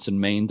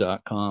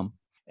 Momentsinmaine.com.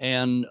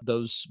 And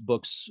those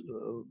books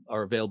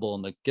are available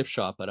in the gift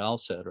shop at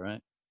Owl's Head, right?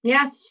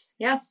 Yes,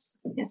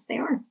 they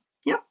are.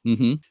 Yep.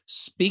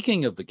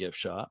 Speaking of the gift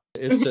shop,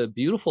 it's a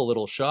beautiful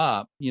little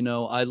shop. You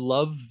know, I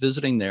love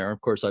visiting there.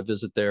 Of course, I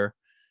visit there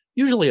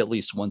usually at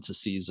least once a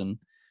season.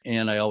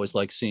 And I always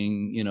like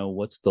seeing, you know,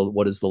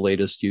 what is the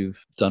latest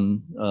you've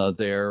done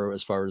there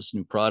as far as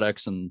new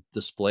products and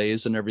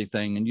displays and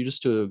everything. And you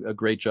just do a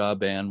great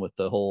job, Anne, with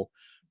the whole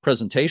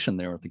presentation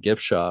there at the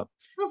gift shop.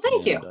 Well,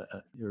 thank you.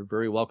 You're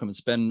very welcome.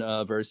 It's been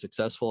very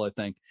successful, I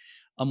think.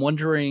 I'm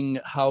wondering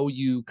how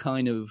you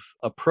kind of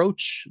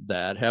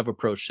have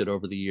approached it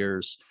over the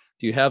years.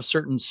 Do you have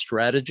certain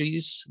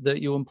strategies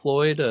that you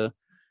employed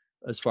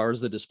as far as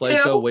the displays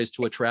go, ways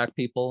to attract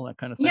people, that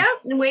kind of thing?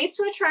 Yeah, ways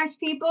to attract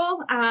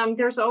people.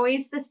 There's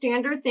always the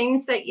standard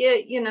things that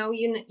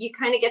you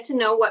kind of get to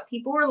know what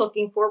people are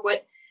looking for.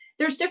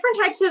 There's different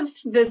types of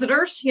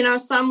visitors. You know,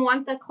 some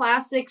want the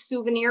classic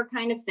souvenir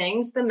kind of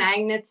things, the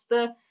magnets,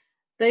 the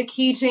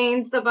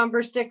keychains, the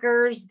bumper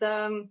stickers,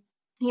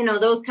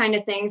 those kind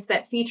of things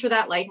that feature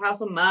that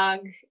lighthouse, a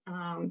mug,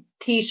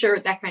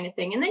 t-shirt, that kind of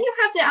thing. And then you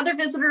have the other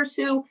visitors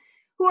who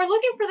are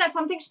looking for that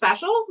something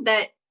special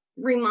that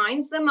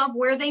reminds them of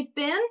where they've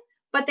been,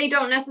 but they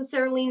don't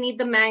necessarily need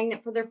the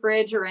magnet for their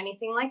fridge or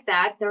anything like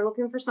that. They're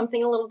looking for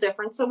something a little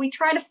different. So we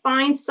try to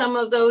find some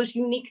of those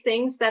unique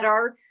things that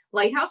are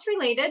lighthouse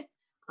related,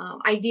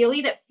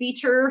 ideally that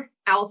feature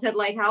Owl's Head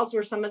Lighthouse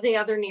or some of the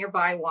other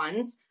nearby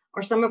ones,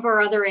 or some of our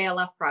other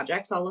ALF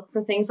projects. I'll look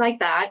for things like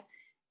that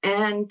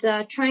and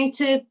trying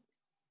to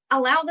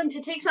allow them to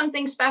take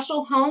something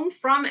special home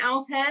from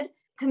Owl's Head,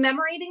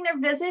 commemorating their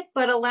visit,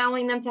 but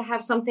allowing them to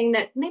have something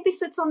that maybe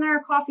sits on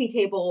their coffee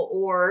table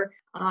or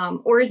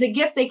is a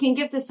gift they can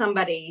give to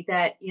somebody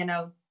that,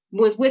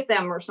 was with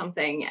them or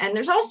something. And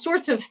there's all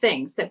sorts of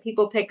things that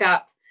people pick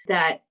up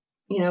that,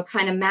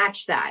 kind of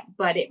match that,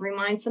 but it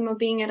reminds them of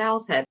being at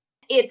Owl's Head.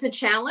 It's a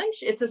challenge.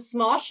 It's a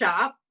small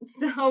shop.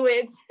 So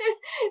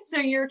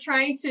you're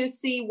trying to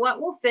see what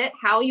will fit,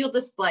 how you'll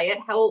display it,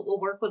 how it will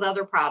work with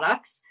other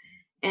products,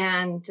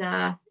 and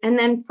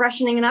then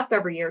freshening it up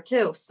every year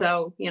too.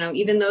 So,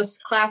 even those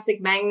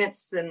classic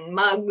magnets and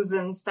mugs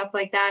and stuff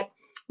like that,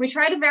 we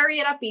try to vary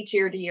it up each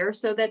year to year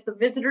so that the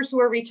visitors who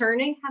are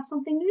returning have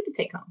something new to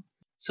take home.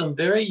 Some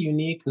very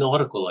unique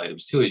nautical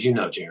items too, as you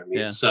know, Jeremy.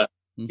 Yeah.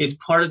 It's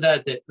part of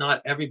that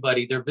not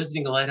everybody, they're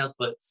visiting a lighthouse,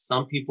 but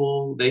some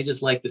people, they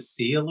just like to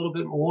see a little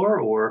bit more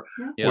or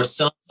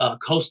some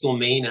coastal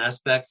Maine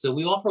aspects. So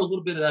we offer a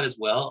little bit of that as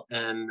well.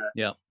 And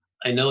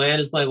I know Anne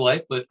is my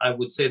wife, but I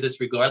would say this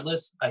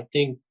regardless. I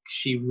think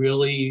she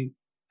really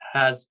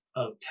has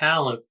a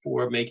talent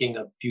for making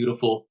a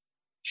beautiful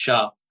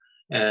shop,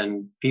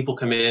 and people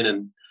come in,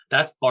 and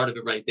that's part of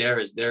it right there.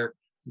 Is they're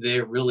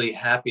really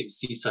happy to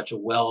see such a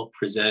well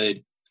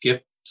presented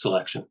gift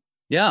selection.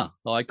 Yeah,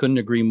 well, I couldn't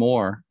agree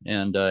more.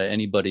 And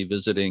anybody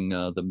visiting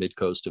the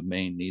mid-coast of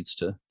Maine needs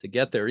to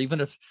get there.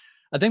 Even if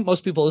I think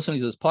most people listening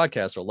to this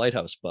podcast are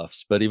lighthouse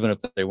buffs, but even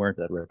if they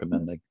weren't, I'd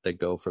recommend they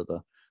go for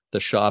the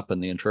shop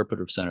and the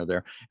interpretive center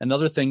there.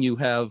 Another thing you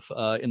have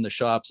in the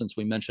shop, since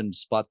we mentioned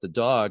Spot the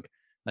Dog,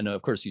 I know,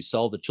 of course, you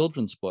sell the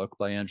children's book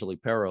by Angeli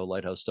Perro,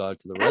 Lighthouse Dog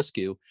to the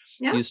Rescue.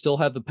 Yeah. Do you still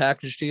have the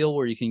package deal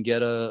where you can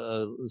get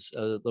a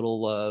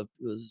little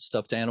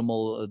stuffed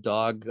animal, a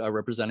dog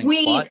representing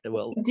Spot?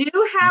 We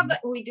do have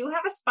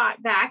a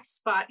Spot back.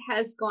 Spot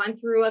has gone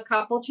through a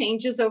couple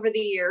changes over the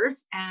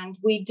years, and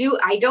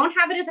I don't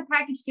have it as a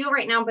package deal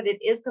right now, but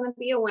it is going to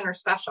be a winter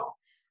special.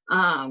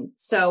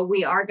 So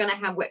we are going to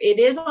have, it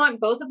is on,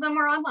 both of them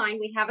are online.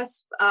 We have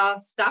a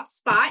stuffed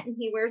Spot, and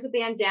he wears a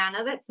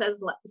bandana that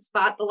says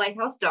Spot the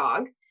Lighthouse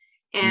Dog.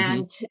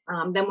 And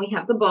then we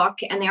have the book,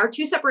 and they are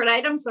two separate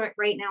items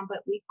right now,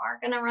 but we are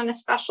going to run a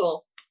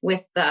special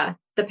with the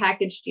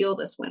package deal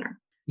this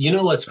winter. You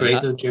know what's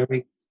great though,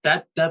 Jeremy?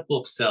 That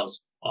book sells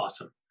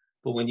awesome.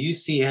 But when you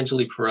see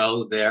Angelique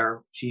Perot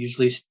there, she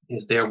usually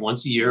is there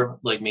once a year,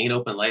 like Maine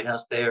Open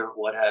Lighthouse Day or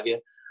what have you.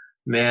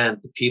 Man,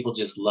 the people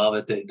just love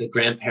it. The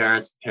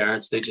grandparents, the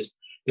parents,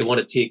 they want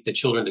to take the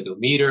children to go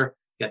meet her,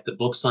 get the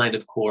book signed,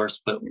 of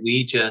course. But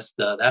we just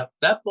that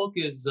book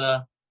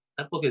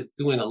is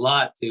doing a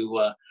lot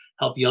to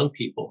help young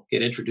people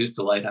get introduced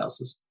to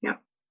lighthouses. Yeah,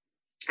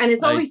 and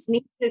it's always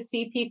neat to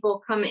see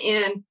people come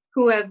in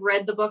who have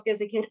read the book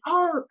as a kid.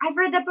 Oh, I've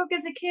read that book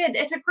as a kid.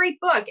 It's a great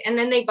book. And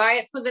then they buy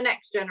it for the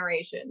next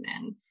generation.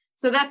 And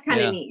so that's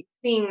kind of neat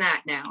seeing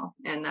that now.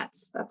 And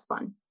that's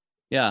fun.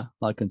 Yeah,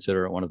 I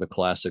consider it one of the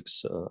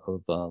classics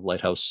of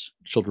lighthouse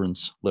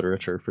children's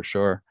literature for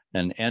sure.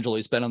 And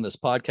Angelique's been on this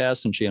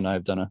podcast, and she and I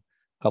have done a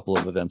couple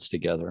of events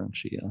together, and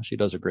she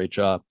does a great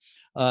job.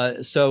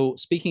 So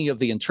speaking of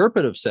the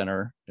interpretive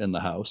center in the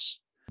house,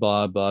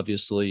 Bob,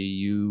 obviously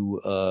you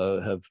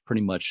have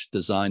pretty much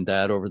designed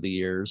that over the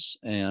years,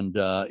 and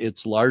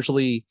it's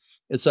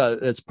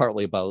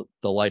partly about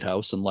the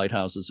lighthouse and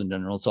lighthouses in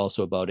general. It's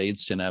also about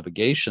aids to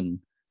navigation,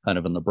 kind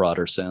of in the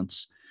broader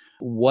sense.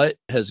 What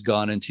has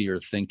gone into your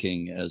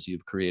thinking as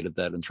you've created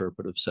that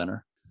interpretive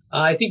center?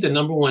 I think the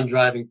number one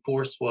driving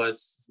force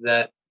was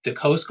that the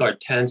Coast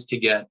Guard tends to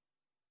get,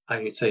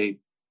 I would say,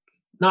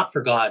 not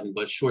forgotten,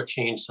 but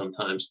shortchanged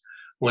sometimes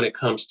when it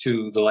comes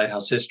to the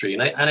lighthouse history.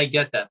 And I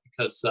get that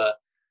because,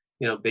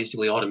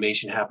 basically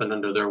automation happened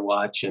under their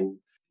watch, and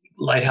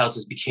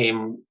lighthouses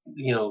became,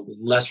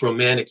 less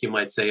romantic, you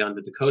might say,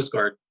 under the Coast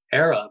Guard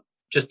era,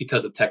 just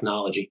because of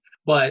technology.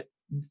 But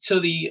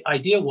so the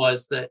idea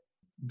was that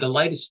the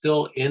light is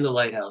still in the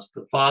lighthouse.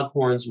 The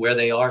foghorns, where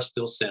they are,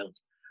 still sound.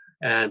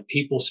 And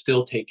people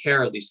still take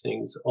care of these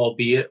things,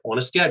 albeit on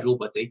a schedule,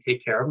 but they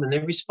take care of them and they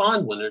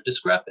respond when they're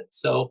discrepant.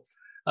 So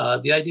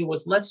the idea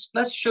was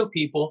let's show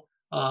people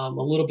a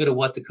little bit of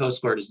what the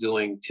Coast Guard is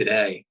doing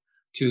today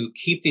to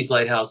keep these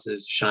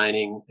lighthouses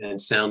shining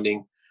and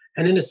sounding,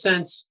 and in a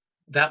sense,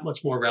 that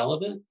much more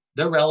relevant.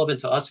 They're relevant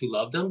to us who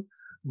love them,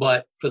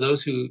 but for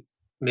those who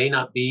may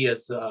not be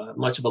as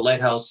much of a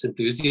lighthouse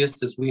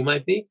enthusiast as we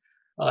might be,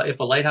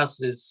 if a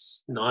lighthouse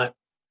is not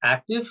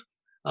active,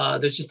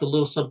 there's just a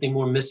little something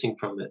more missing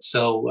from it.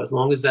 So as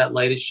long as that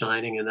light is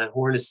shining and that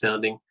horn is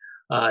sounding,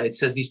 it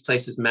says these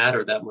places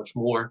matter that much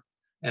more.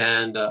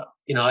 And,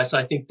 so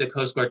I think the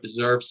Coast Guard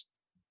deserves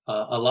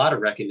a lot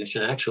of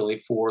recognition, actually,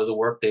 for the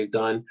work they've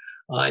done.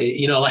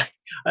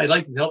 I'd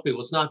like to tell people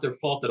it's not their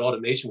fault that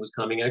automation was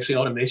coming. Actually,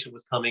 automation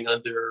was coming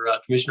under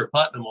Commissioner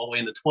Putnam all the way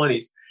in the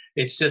 20s.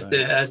 It's just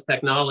that as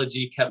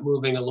technology kept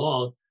moving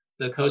along,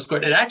 the Coast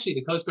Guard, and actually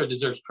the Coast Guard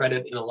deserves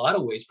credit in a lot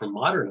of ways for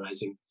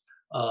modernizing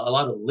a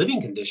lot of living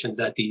conditions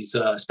at these,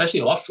 especially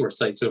offshore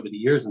sites over the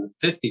years. In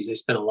the 50s, they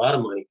spent a lot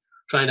of money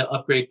trying to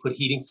upgrade, put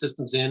heating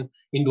systems in,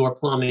 indoor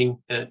plumbing,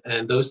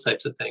 and those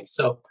types of things.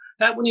 So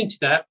that went into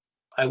that.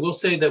 I will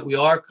say that we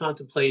are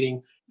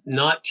contemplating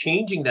not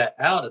changing that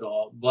out at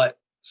all, but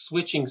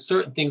switching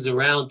certain things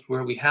around to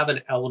where we have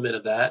an element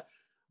of that.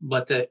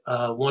 But that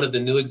one of the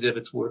new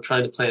exhibits we're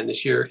trying to plan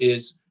this year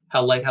is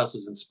how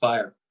lighthouses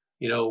inspire,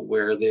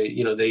 where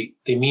they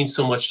mean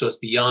so much to us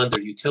beyond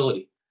their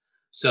utility.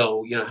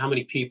 So, how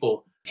many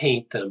people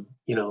paint them?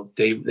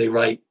 They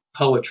write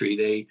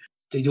poetry.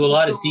 They do a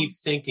lot of deep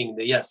thinking.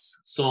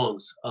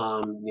 Songs.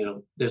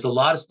 There's a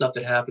lot of stuff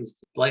that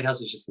happens.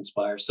 Lighthouses just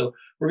inspire. So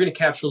we're going to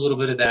capture a little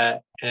bit of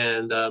that,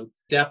 and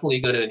definitely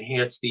going to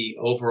enhance the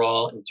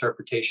overall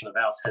interpretation of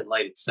Owl's Head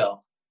Light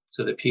itself,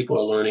 so that people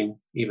are learning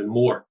even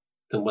more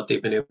than what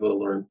they've been able to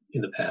learn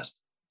in the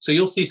past. So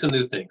you'll see some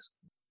new things.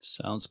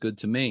 Sounds good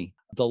to me.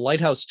 The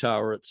Lighthouse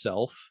Tower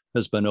itself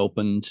has been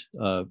opened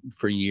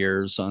for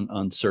years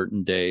on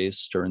certain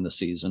days during the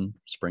season,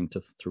 spring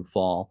through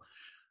fall.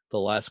 The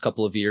last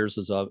couple of years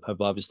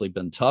have obviously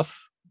been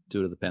tough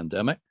due to the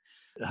pandemic.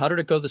 How did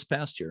it go this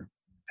past year?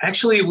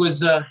 Actually, it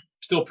was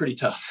still pretty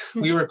tough.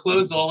 We were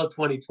closed all of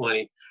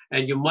 2020,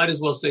 and you might as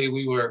well say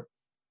we were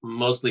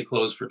mostly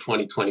closed for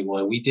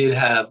 2021. We did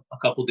have a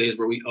couple of days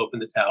where we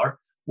opened the tower.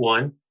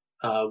 One,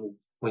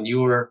 when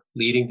you were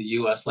leading the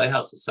U.S.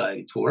 Lighthouse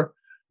Society tour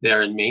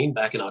there in Maine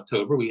back in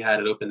October, we had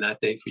it open that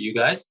day for you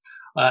guys.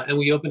 And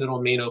we opened it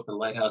on Maine Open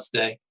Lighthouse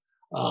Day.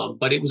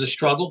 But it was a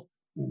struggle.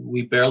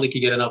 We barely could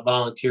get enough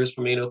volunteers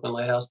for Maine Open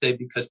Lighthouse Day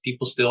because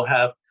people still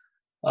have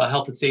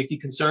health and safety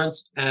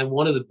concerns. And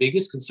one of the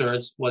biggest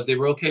concerns was they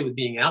were okay with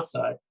being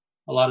outside,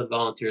 a lot of the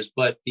volunteers,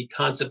 but the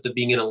concept of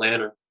being in a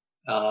lantern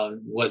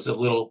was a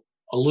little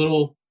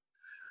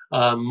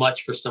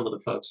much for some of the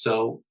folks.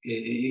 So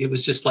it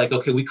was just like,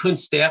 okay, we couldn't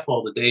staff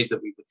all the days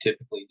that we would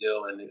typically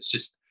do. And it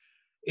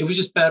was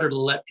just better to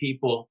let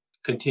people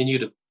continue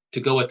to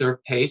go at their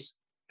pace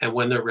and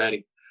when they're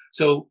ready.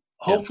 So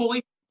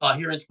hopefully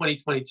here in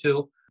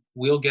 2022,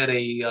 we'll get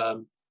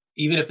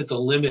even if it's a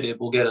limited,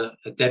 we'll get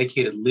a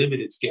dedicated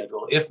limited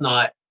schedule. If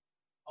not,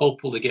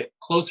 hopeful to get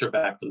closer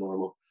back to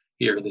normal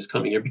here this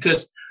coming year,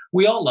 because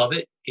we all love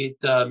it.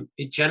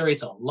 It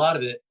generates a lot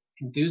of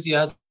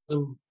enthusiasm,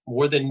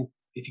 more than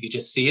if you could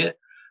just see it.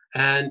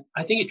 And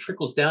I think it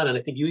trickles down, and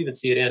I think you even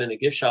see it, Ann, in a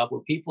gift shop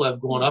where people have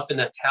gone up in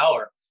that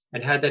tower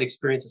and had that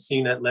experience of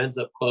seeing that lens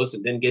up close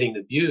and then getting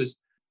the views.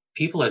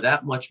 people are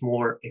that much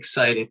more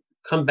excited,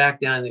 come back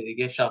down to the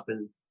gift shop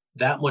and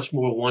that much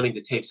more wanting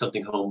to take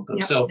something home with them.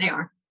 Yep, So they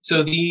are.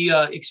 So the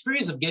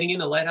experience of getting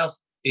in a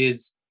lighthouse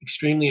is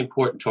extremely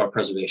important to our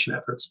preservation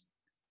efforts.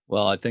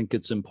 Well, I think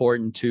it's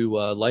important to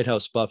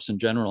lighthouse buffs in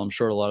general. I'm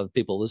sure a lot of the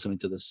people listening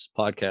to this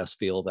podcast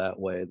feel that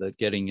way, that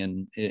getting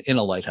in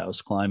a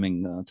lighthouse,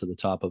 climbing to the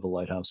top of a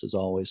lighthouse is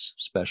always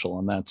special.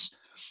 And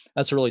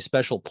that's a really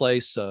special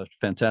place,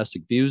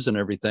 fantastic views and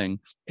everything.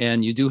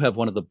 And you do have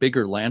one of the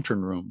bigger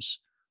lantern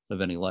rooms of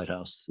any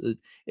lighthouse.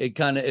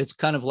 It's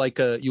kind of like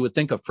you would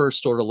think a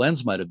first order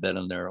lens might have been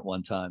in there at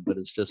one time, but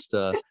it's just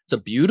it's a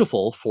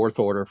beautiful fourth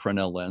order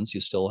Fresnel lens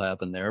you still have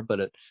in there, but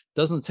it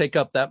doesn't take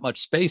up that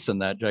much space in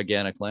that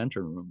gigantic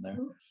lantern room there.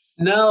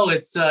 No,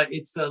 it's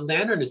a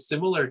lantern is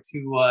similar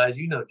to as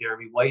you know,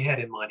 Jeremy, Whitehead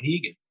and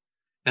Monhegan,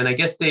 and I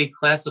guess they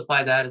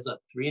classify that as a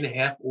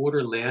 3.5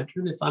 order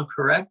lantern, if I'm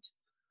correct.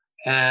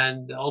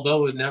 And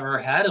although it never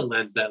had a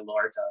lens that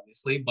large,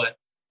 obviously, but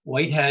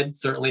Whitehead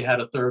certainly had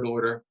a third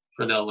order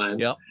Fresnel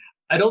lens. Yep.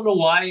 I don't know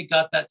why it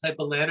got that type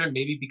of lantern.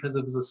 Maybe because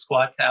it was a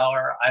squat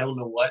tower. I don't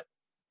know what.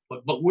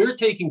 But we're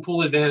taking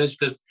full advantage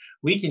because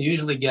we can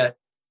usually get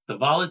the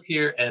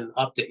volunteer and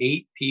up to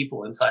 8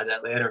 people inside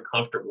that lantern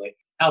comfortably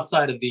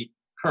outside of the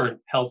current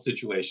health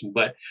situation.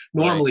 But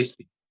normally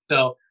speaking,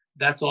 so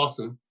that's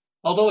awesome.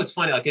 Although it's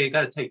funny, okay, I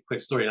got to take a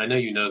quick story. And I know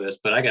you know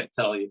this, but I got to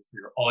tell you for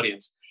your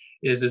audience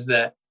is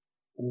that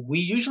we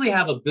usually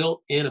have a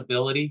built-in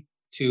ability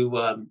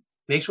to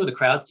make sure the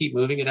crowds keep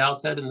moving at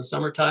Owl's Head in the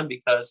summertime,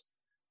 because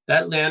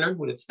that lantern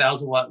with its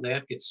 1,000-watt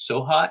lamp gets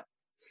so hot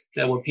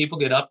that when people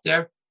get up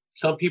there,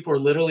 some people are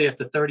literally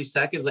after 30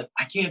 seconds like,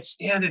 I can't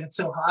stand it. It's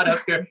so hot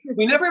up here.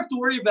 We never have to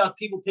worry about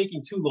people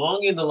taking too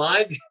long in the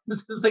lines.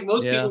 It's like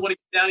most people want to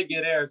get down and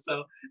get air.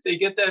 So they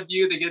get that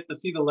view, they get to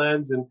see the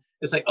lens, and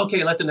it's like,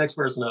 okay, let the next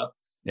person up.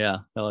 Yeah,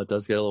 well, it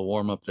does get a little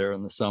warm up there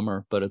in the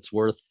summer, but it's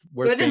worth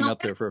being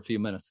up there for a few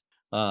minutes.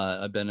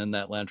 I've been in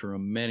that lantern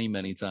room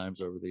many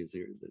times over the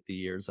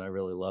years. I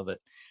really love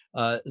it.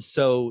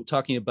 So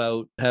talking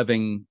about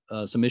having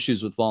some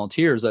issues with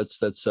volunteers,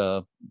 that's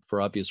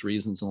for obvious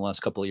reasons in the last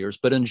couple of years.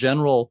 But in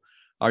general,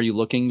 are you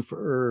looking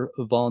for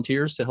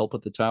volunteers to help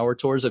with the tower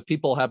tours? If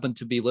people happen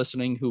to be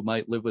listening who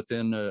might live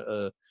within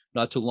a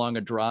not too long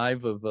a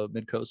drive of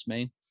Mid-Coast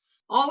Maine?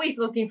 Always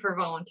looking for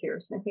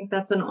volunteers. I think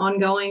that's an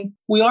ongoing.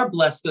 We are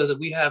blessed though that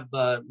we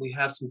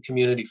have some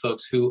community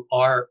folks who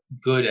are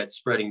good at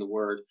spreading the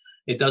word.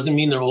 It doesn't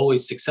mean they're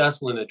always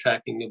successful in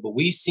attracting new, but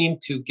we seem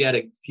to get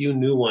a few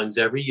new ones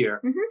every year.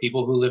 Mm-hmm.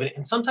 People who live in,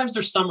 and sometimes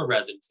they're summer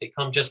residents. They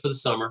come just for the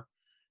summer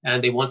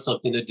and they want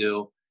something to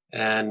do.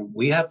 And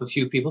we have a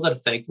few people that are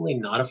thankfully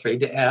not afraid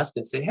to ask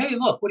and say, hey,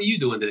 look, what are you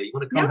doing today? You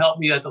want to come help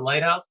me at the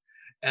lighthouse?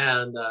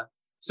 And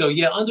so,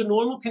 yeah, under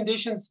normal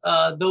conditions,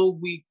 though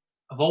we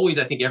have always,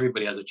 I think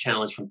everybody has a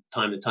challenge from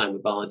time to time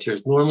with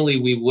volunteers. Normally,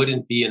 we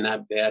wouldn't be in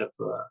that bad of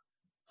a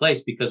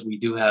place because we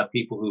do have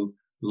people who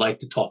like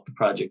to talk the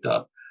project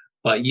up.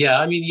 But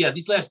yeah,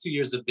 these last 2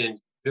 years have been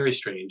very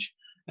strange.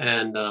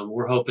 And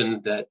we're hoping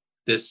that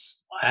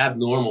this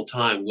abnormal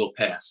time will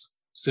pass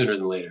sooner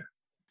than later.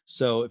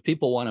 So if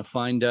people want to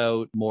find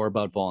out more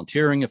about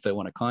volunteering, if they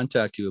want to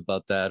contact you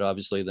about that,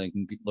 obviously they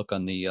can look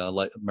on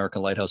the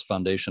American Lighthouse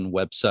Foundation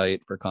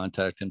website for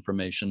contact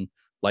information,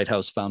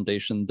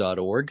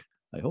 lighthousefoundation.org.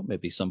 I hope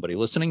maybe somebody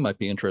listening might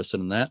be interested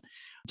in that.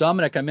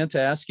 Dominic, I meant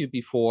to ask you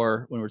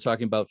before when we were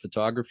talking about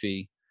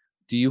photography,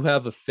 do you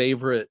have a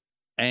favorite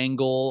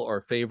angle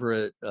or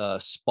favorite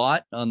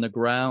spot on the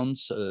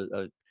grounds?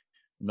 I'm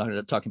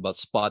not talking about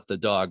Spot the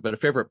dog, but a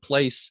favorite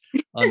place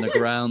on the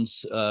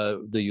grounds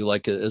that you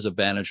like as a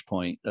vantage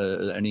point.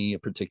 Any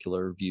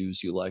particular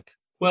views you like?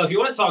 Well, if you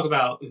want to talk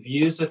about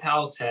views of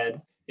Owl's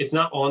Head, it's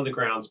not on the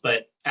grounds,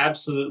 but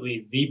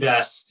absolutely the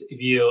best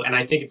view, and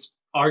I think it's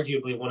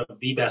arguably one of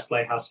the best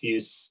lighthouse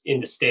views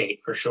in the state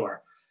for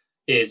sure,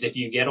 is if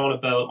you get on a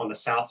boat on the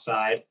south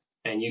side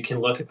and you can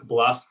look at the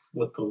bluff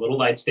with the little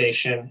light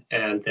station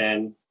and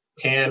then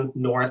pan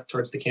north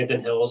towards the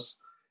Camden Hills.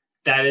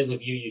 That is a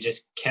view you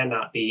just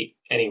cannot beat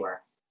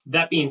anywhere.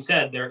 That being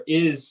said,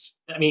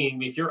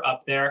 if you're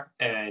up there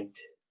and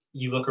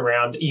you look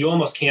around, you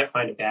almost can't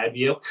find a bad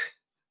view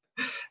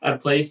at a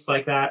place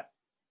like that.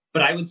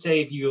 But I would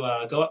say if you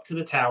go up to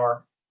the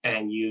tower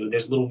and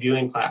there's a little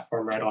viewing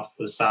platform right off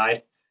to the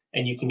side,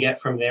 and you can get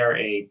from there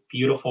a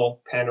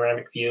beautiful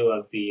panoramic view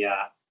of the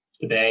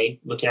bay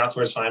looking out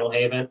towards Final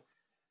Haven.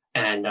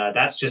 And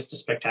that's just a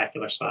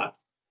spectacular spot.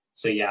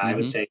 So yeah, I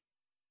would say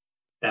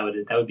that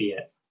would be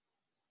it.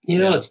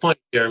 It's funny,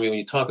 Jeremy, when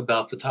you talk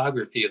about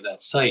photography of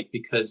that site,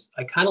 because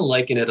I kind of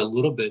liken it a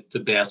little bit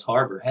to Bass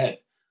Harbor Head.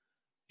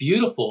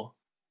 Beautiful,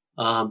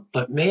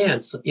 but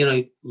man,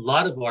 a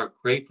lot of our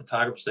great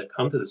photographers that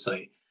come to the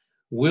site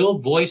will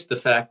voice the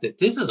fact that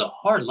this is a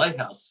hard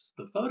lighthouse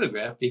to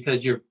photograph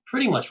because you're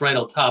pretty much right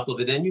on top of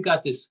it, and you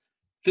got this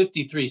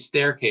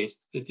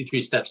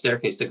 53-step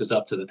staircase that goes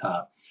up to the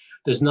top.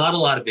 There's not a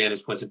lot of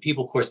vantage points, and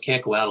people, of course,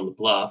 can't go out on the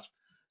bluff.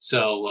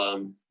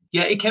 So,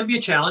 it can be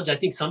a challenge. I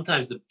think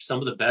sometimes some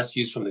of the best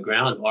views from the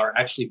ground are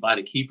actually by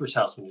the keeper's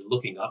house when you're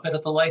looking up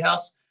at the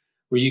lighthouse,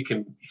 where you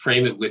can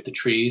frame it with the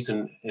trees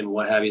and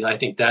what have you. I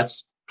think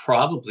that's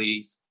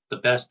probably the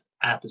best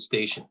at the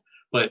station.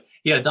 But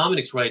yeah,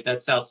 Dominic's right.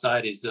 That south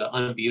side is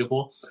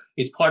unbeatable.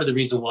 It's part of the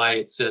reason why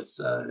it's as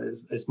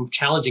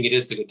challenging it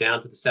is to go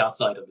down to the south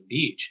side of the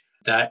beach.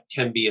 That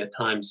can be at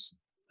times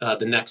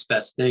the next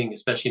best thing,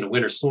 especially in a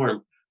winter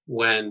storm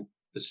when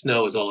the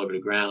snow is all over the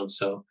ground.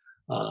 So,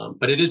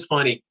 but it is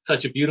funny,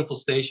 such a beautiful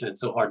station and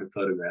so hard to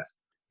photograph.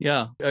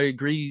 Yeah, I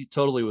agree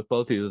totally with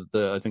both of you.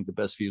 I think the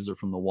best views are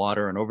from the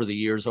water. And over the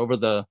years, over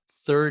the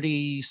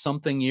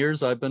 30-something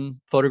years I've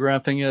been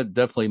photographing it,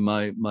 definitely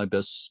my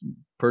best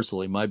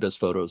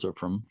photos are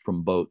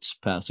from boats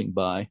passing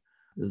by.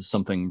 There's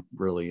something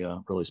really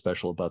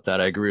special about that.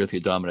 I agree with you,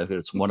 Dominic, that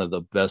it's one of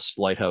the best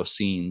lighthouse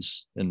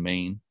scenes in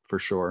Maine, for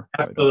sure.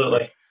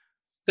 Absolutely.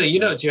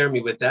 So,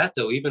 Jeremy, with that,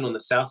 though, even on the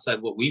south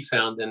side, what we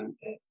found, and,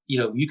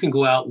 you can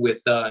go out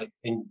with,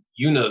 and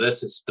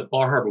this is the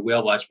Bar Harbor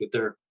Whale Watch with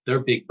their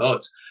big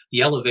boats.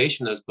 The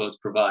elevation those boats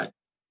provide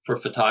for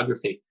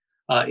photography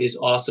is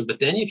awesome. But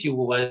then if you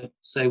went,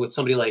 say, with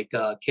somebody like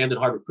Camden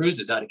Harbor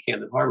Cruises out of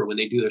Camden Harbor, when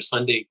they do their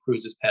Sunday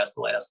cruises past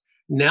the lighthouse,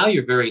 now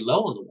you're very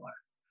low on the water.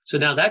 So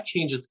now that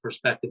changes the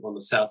perspective on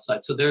the south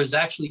side. So there's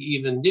actually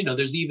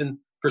there's even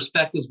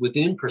perspectives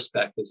within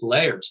perspectives,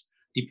 layers,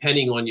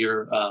 depending on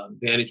your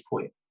vantage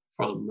point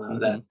from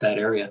that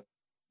area.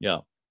 Yeah.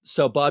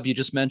 So, Bob, you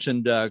just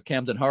mentioned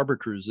Camden Harbor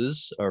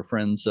Cruises. Our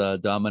friends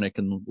Dominic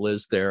and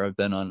Liz there. I've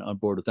been on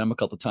board with them a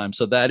couple of times.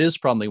 So that is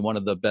probably one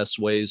of the best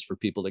ways for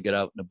people to get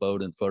out in a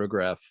boat and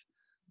photograph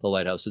the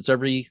lighthouse. It's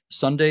every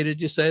Sunday,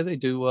 did you say, they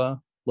do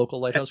local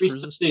lighthouse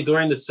cruises? Sunday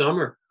during the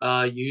summer.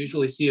 You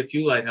usually see a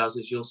few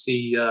lighthouses. You'll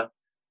see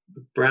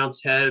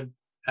Browns Head,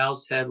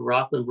 Owl's Head,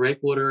 Rockland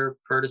Breakwater,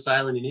 Curtis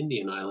Island, and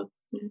Indian Island.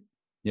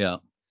 Yeah.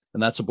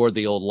 And that's aboard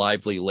the old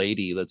Lively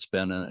Lady that's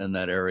been in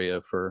that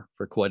area for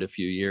quite a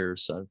few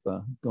years.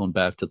 I've going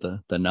back to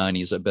the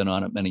 90s. I've been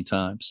on it many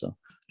times. So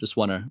just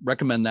want to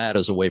recommend that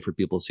as a way for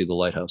people to see the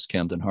lighthouse,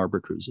 Camden Harbor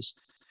Cruises.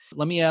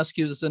 Let me ask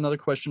you, this is another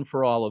question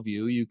for all of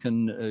you. You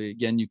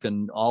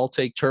can all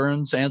take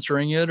turns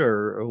answering it,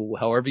 or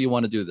however you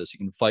want to do this. You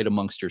can fight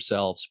amongst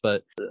yourselves.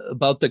 But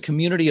about the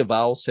community of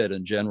Owl's Head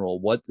in general,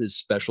 what is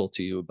special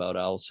to you about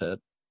Owl's Head?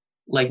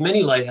 Like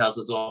many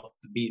lighthouses off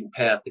the beaten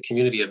path, the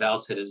community of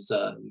Owl's Head is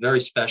very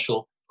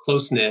special,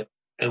 close-knit.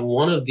 And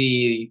one of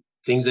the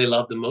things they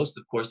love the most,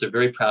 of course, they're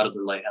very proud of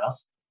their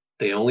lighthouse.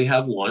 They only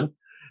have one.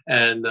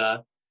 And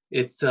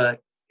it's a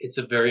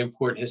very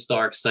important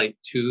historic site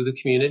to the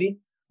community.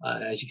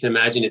 As you can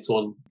imagine, it's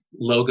on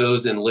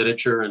logos and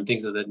literature and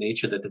things of that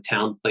nature that the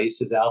town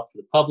places out for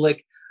the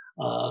public.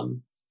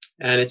 And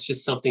it's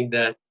just something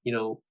that,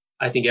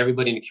 I think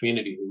everybody in the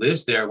community who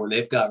lives there, when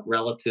they've got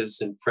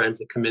relatives and friends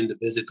that come in to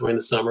visit during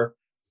the summer,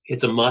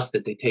 it's a must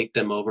that they take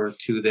them over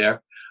to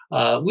there.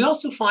 We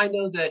also find,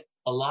 though, that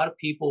a lot of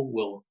people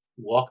will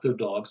walk their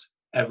dogs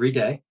every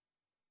day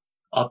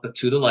up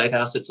to the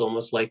lighthouse. It's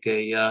almost like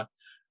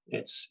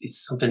it's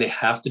something they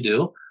have to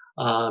do.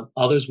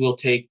 Others will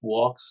take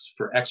walks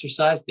for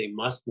exercise. They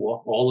must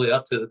walk all the way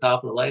up to the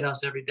top of the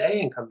lighthouse every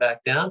day and come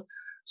back down.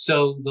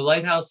 So the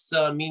lighthouse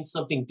means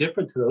something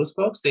different to those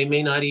folks. They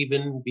may not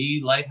even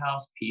be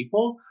lighthouse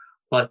people,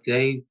 but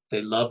they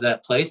love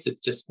that place. It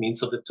just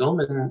means something to them,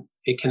 and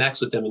it connects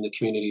with them in the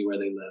community where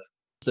they live.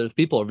 So if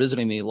people are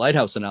visiting the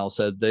lighthouse in Owl's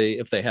Head,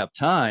 if they have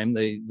time,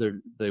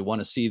 they want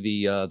to see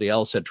the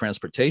Owl's Head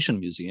Transportation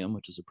Museum,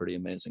 which is a pretty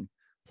amazing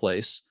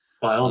place.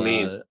 By all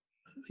means.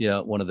 Yeah,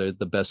 one of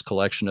the best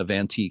collection of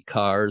antique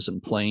cars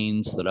and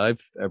planes that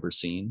I've ever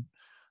seen.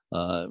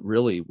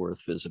 Really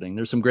worth visiting.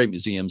 There's some great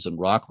museums in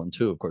Rockland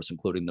too, of course,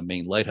 including the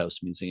Maine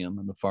Lighthouse Museum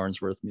and the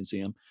Farnsworth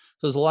Museum.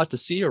 So there's a lot to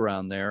see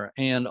around there.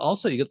 And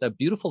also you get that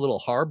beautiful little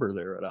harbor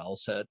there at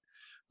Owl's Head.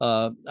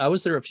 I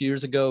was there a few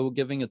years ago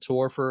giving a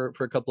tour for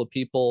a couple of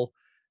people,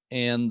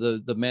 and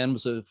the man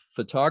was a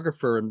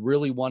photographer and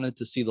really wanted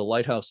to see the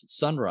lighthouse at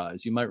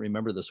sunrise. You might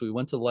remember this. We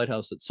went to the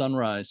lighthouse at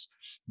sunrise,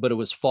 but it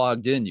was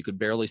fogged in. You could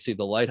barely see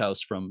the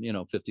lighthouse from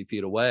 50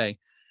 feet away.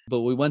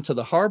 But we went to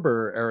the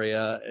harbor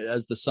area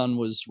as the sun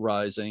was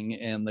rising,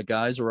 and the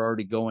guys were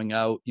already going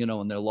out,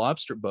 in their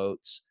lobster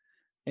boats,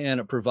 and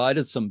it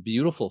provided some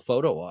beautiful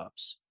photo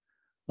ops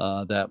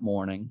that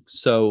morning.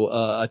 So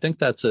I think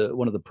that's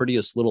one of the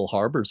prettiest little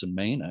harbors in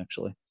Maine,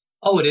 actually.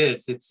 Oh, it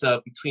is. It's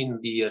between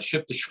the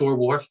Ship to Shore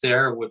Wharf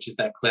there, which is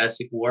that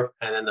classic wharf,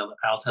 and then the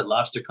Owl's Head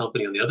Lobster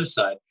Company on the other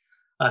side.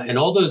 And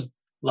all those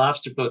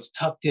lobster boats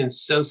tucked in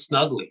so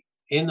snugly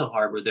in the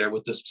harbor there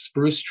with the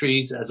spruce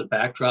trees as a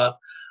backdrop.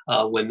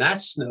 When that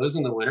snows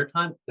in the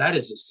wintertime, that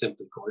is just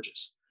simply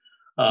gorgeous.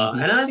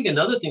 And I think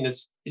another thing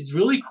that's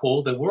really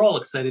cool that we're all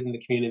excited in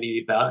the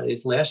community about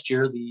is last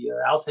year, the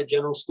Owl's Head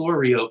General Store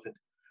reopened.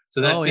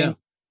 So that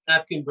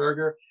napkin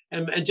burger.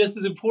 And just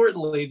as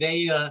importantly,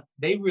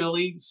 they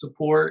really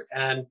support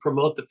and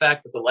promote the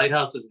fact that the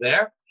lighthouse is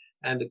there,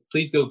 and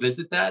please go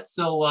visit that.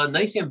 So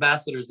nice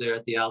ambassadors there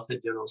at the Owl's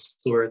Head General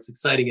Store. It's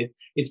exciting.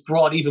 It's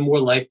brought even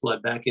more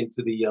lifeblood back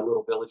into the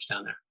little village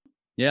down there.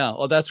 Yeah.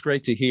 Oh, that's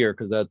great to hear,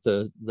 because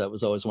that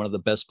was always one of the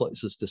best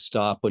places to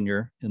stop when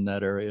you're in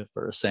that area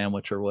for a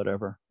sandwich or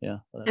whatever. Yeah.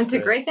 It's a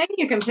great thing.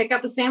 You can pick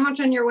up a sandwich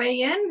on your way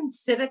in,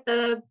 sit at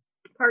the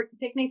park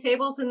picnic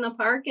tables in the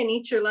park and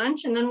eat your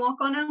lunch, and then walk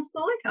on out to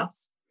the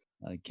lighthouse.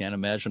 I can't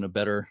imagine a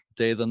better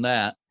day than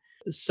that.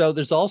 So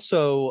there's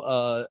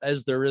also,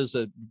 as there is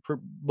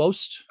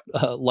most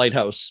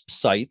lighthouse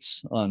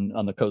sites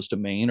on the coast of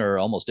Maine, or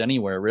almost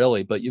anywhere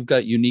really, but you've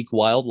got unique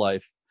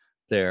wildlife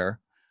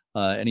there.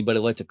 Anybody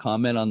like to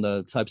comment on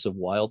the types of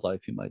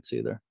wildlife you might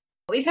see there?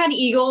 We've had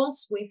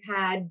eagles, we've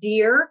had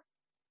deer,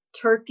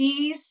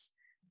 turkeys,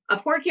 a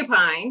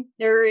porcupine.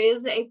 There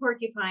is a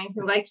porcupine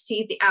who likes to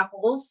eat the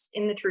apples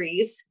in the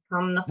trees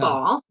come the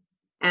fall.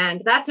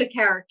 And that's a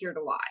character to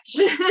watch.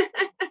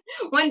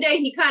 One day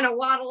he kind of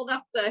waddled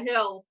up the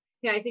hill.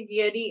 Yeah, I think he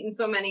had eaten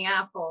so many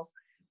apples.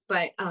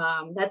 But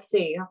let's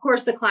see. Of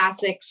course, the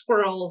classic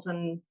squirrels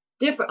and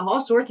all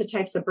sorts of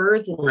types of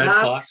birds and red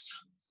ducks.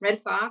 Fox.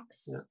 Red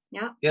fox.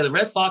 Yeah. Yeah, the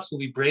red fox will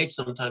be brave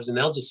sometimes, and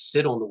they'll just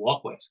sit on the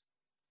walkways.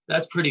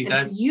 That's pretty.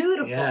 That's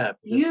beautiful. Yeah,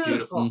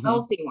 beautiful,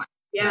 healthy one.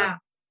 Yeah.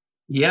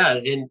 Yeah,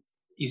 and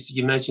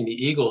you mentioned the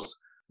eagles,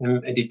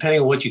 and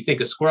depending on what you think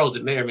of squirrels,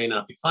 it may or may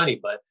not be funny,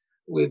 but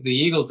with the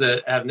eagles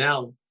that have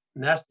now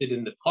nested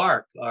in the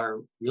park are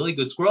really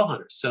good squirrel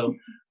hunters. So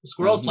the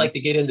squirrels like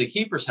to get into the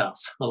keeper's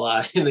house a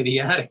lot, into the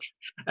attic,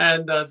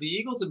 and the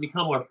eagles have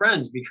become our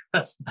friends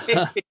because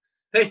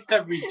they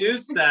have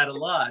reduced that a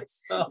lot.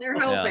 So they're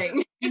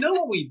helping. You know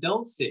what we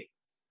don't see?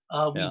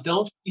 We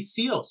don't see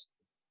seals.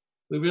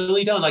 We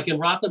really don't. Like in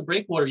Rockland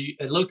Breakwater,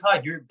 at low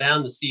tide, you're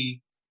bound to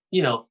see,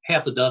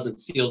 half a dozen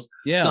seals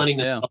sunning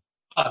the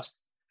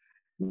rocks.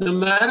 No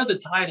matter the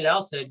tide at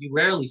Owl's-Head, you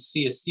rarely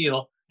see a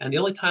seal. And the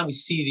only time we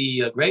see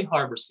the gray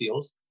harbor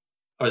seals,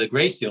 or the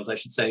gray seals, I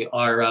should say,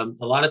 are a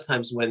lot of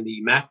times when the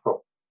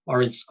mackerel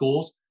are in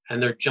schools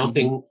and they're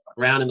jumping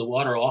around in the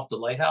water off the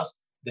lighthouse.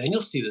 Then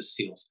you'll see the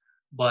seals.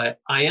 But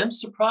I am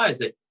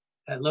surprised that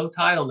at low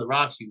tide on the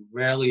rocks, you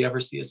rarely ever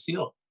see a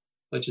seal,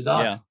 which is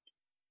odd.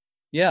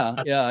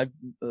 Yeah.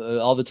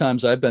 All the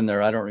times I've been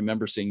there, I don't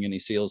remember seeing any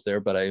seals there,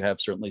 but I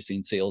have certainly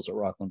seen seals at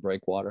Rockland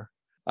Breakwater.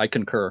 I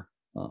concur.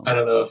 I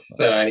don't know if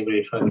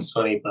anybody finds this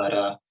funny,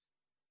 but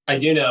I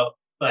do know,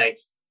 like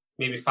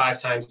maybe 5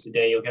 times a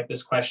day, you'll get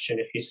this question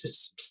if you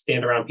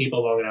stand around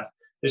people long enough.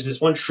 There's this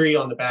one tree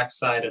on the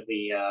backside of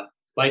the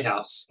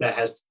lighthouse that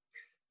has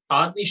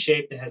oddly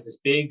shaped. It has this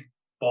big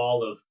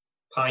ball of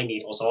pine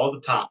needles all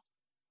at the top.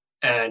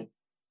 And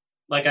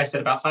like I said,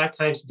 about 5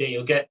 times a day,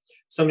 you'll get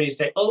somebody to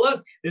say, "Oh,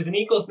 look, there's an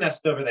eagle's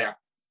nest over there."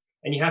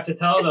 And you have to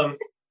tell them,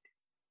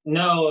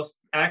 "No,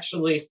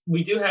 actually,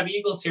 we do have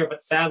eagles here,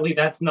 but sadly,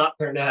 that's not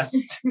their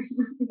nest."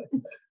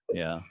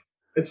 Yeah.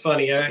 It's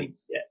funny.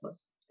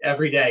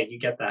 Every day you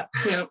get that.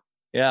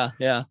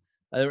 Yeah.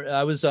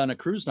 I was on a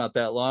cruise not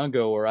that long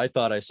ago where I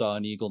thought I saw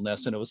an eagle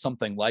nest, and it was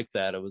something like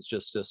that. It was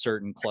just a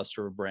certain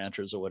cluster of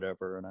branches or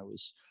whatever. And I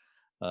was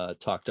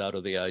talked out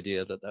of the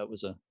idea that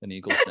was an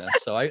eagle's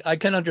nest. So I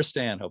can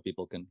understand how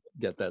people can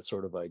get that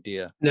sort of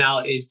idea.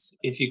 Now,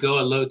 if you go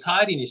at low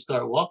tide and you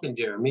start walking,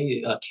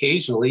 Jeremy,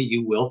 occasionally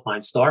you will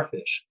find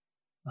starfish,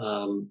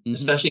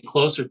 especially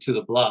closer to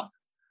the bluff.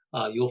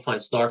 You'll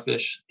find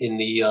starfish in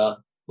the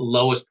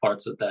lowest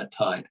parts of that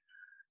tide.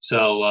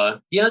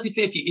 So,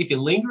 if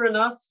you linger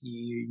enough,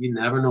 you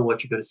never know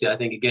what you're going to see. I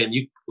think, again,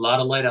 a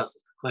lot of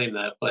lighthouses claim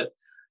that, but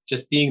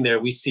just being there,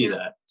 we see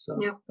that.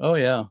 So. Yeah. Oh,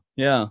 yeah.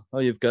 Oh,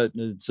 you've got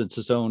it's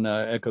its own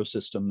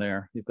ecosystem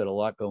there. You've got a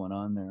lot going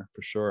on there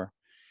for sure.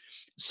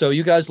 So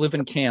you guys live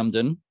in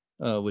Camden,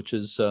 which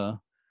is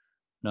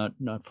not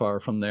far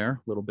from there,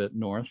 a little bit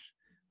north.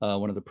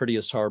 One of the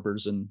prettiest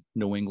harbors in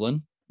New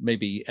England,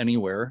 maybe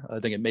anywhere. I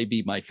think it may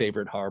be my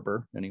favorite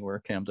harbor anywhere,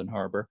 Camden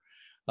Harbor.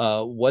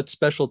 What's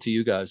special to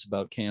you guys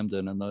about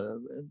Camden and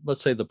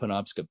let's say the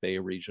Penobscot Bay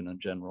region in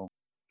general?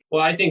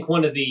 Well, I think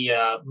one of the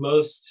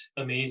most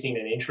amazing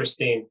and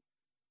interesting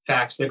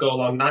facts that go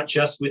along, not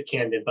just with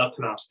Camden, but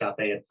Penobscot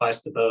Bay, it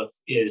applies to both,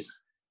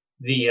 is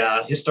the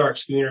historic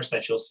schooners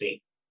that you'll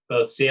see,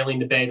 both sailing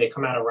the bay. They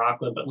come out of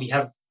Rockland, but we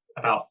have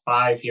about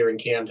 5 here in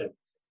Camden.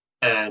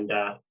 And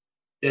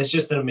it's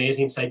just an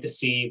amazing sight to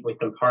see with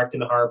them parked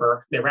in the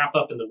harbor. They wrap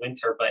up in the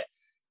winter, but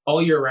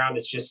all year round,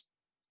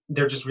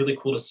 they're just really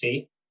cool to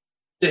see.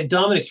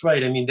 Dominic's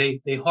right. I mean,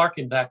 they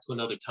harken back to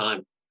another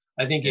time.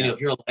 I think, if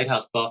you're a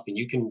lighthouse buff and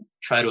you can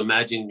try to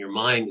imagine in your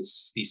mind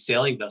these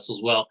sailing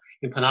vessels, well,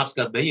 in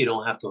Penobscot Bay, you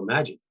don't have to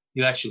imagine.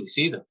 You actually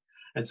see them.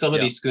 And some of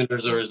these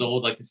schooners are as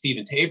old, like the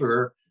Stephen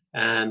Tabor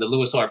and the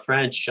Louis R.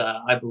 French.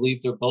 I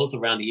believe they're both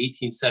around the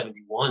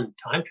 1871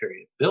 time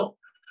period built.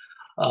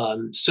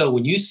 So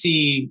when you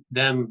see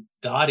them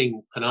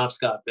dotting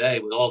Penobscot Bay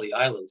with all the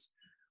islands,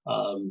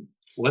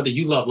 whether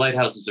you love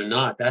lighthouses or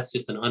not, that's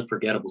just an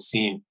unforgettable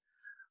scene.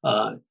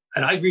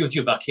 And I agree with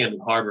you about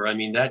Camden Harbor. I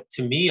mean, that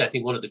to me, I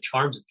think one of the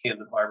charms of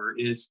Camden Harbor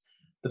is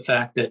the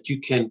fact that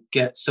you can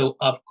get so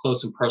up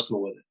close and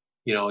personal with it.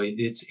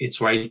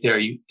 It's right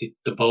there.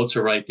 The boats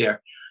are right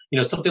there.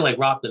 Something like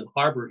Rockland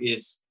Harbor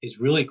is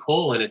really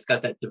cool, and it's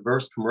got that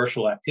diverse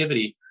commercial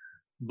activity,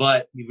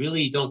 but you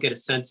really don't get a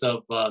sense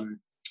of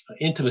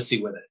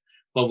intimacy with it.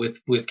 But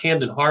with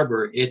Camden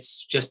Harbor,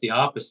 it's just the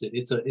opposite.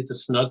 It's a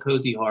snug,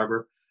 cozy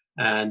harbor,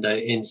 and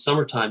in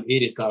summertime,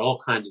 it has got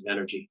all kinds of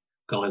energy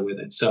going with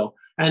it. So,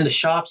 and the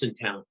shops in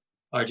town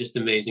are just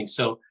amazing.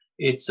 So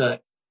it's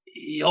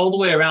all the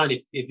way around.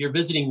 If you're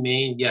visiting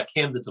Maine, yeah,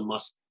 Camden's a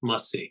must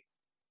see.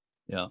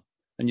 Yeah,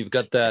 and you've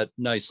got that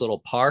nice little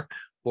park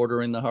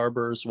bordering the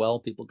harbor as well.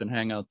 People can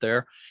hang out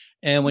there.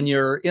 And when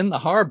you're in the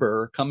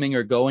harbor, coming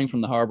or going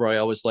from the harbor, I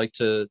always like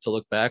to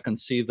look back and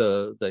see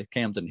the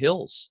Camden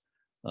Hills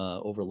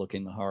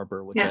overlooking the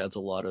harbor, which adds a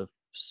lot of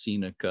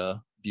scenic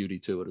beauty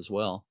to it as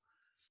well.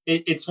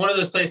 It's one of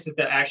those places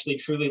that actually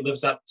truly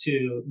lives up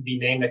to the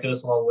name that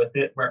goes along with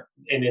it, where,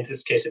 and in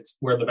this case, it's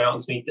where the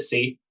mountains meet the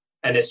sea.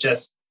 And it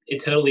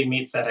totally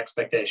meets that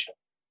expectation.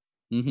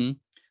 Mm-hmm.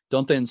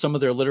 Don't they, in some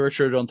of their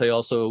literature, don't they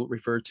also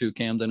refer to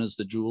Camden as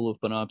the jewel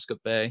of Penobscot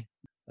Bay?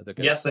 I think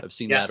I've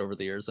seen that over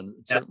the years, and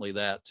certainly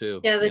that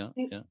too. Yeah,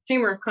 the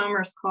Chamber of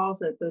Commerce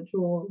calls it the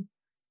jewel.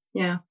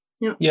 Yeah.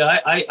 Yeah,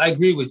 I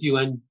agree with you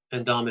and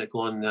Dominic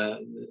on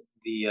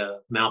the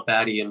Mount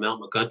Batty and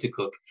Mount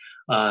McGuntacook.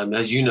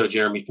 As you know,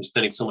 Jeremy, from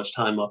spending so much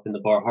time up in the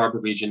Bar Harbor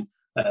region,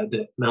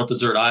 the Mount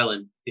Desert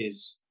Island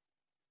is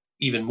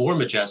even more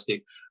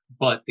majestic,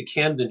 but the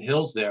Camden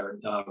Hills there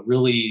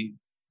really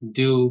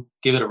do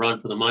give it a run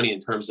for the money in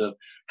terms of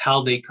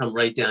how they come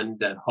right down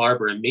that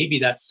harbor. And maybe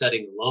that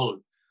setting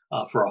alone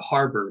for a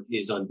harbor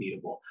is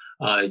unbeatable.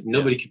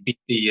 Nobody could beat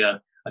the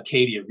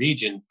Acadia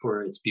region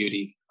for its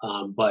beauty.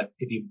 But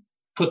if you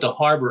put the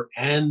harbor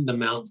and the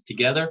mountains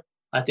together,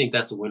 I think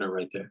that's a winner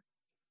right there.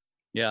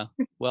 Yeah.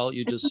 Well,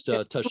 you just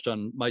touched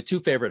on my two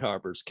favorite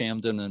harbors,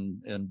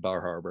 Camden and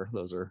Bar Harbor.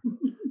 Those are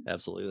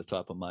absolutely the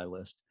top of my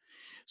list.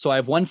 So I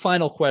have one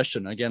final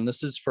question. Again,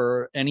 this is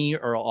for any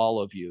or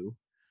all of you.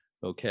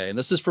 Okay. And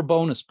this is for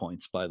bonus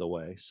points, by the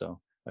way. So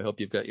I hope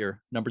you've got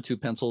your number 2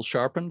 pencils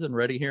sharpened and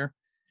ready here.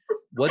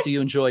 What do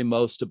you enjoy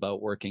most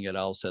about working at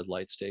Owl's Head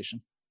Light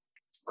Station?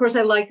 Of course,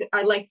 I like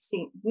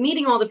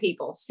meeting all the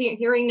people,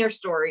 hearing their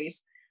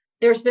stories.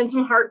 There's been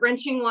some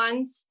heart-wrenching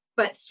ones,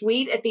 but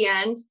sweet at the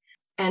end,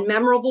 and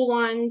memorable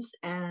ones.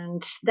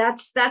 And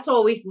that's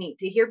always neat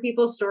to hear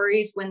people's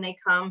stories when they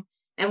come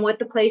and what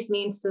the place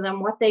means to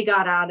them, what they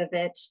got out of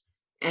it,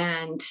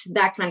 and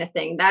that kind of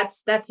thing.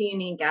 That's a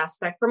unique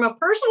aspect. From a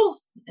personal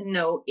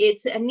note,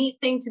 it's a neat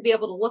thing to be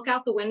able to look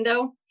out the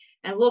window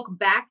and look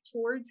back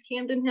towards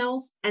Camden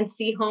Hills and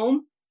see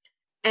home.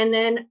 And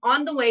then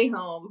on the way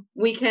home,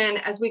 we can,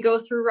 as we go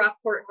through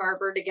Rockport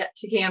Harbor to get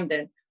to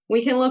Camden,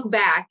 we can look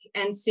back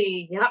and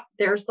see, yep,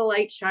 there's the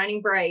light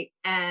shining bright,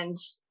 and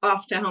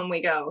off to home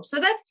we go. So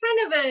that's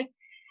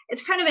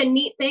kind of a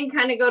neat thing,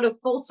 kind of go to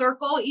full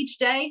circle each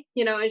day.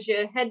 You know, as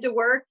you head to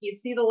work, you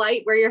see the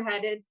light where you're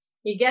headed.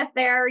 You get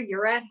there,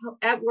 you're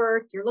at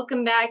work, you're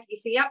looking back, you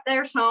see, yep,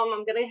 there's home.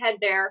 I'm going to head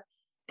there.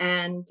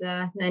 And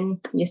then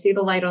you see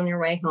the light on your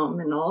way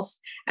home. And also,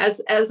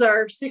 as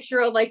our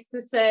 6-year-old likes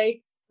to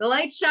say, the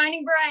light's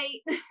shining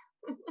bright.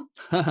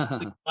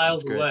 6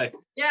 miles away.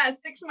 Yeah,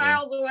 6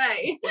 miles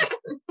away.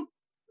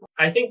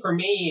 I think for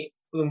me,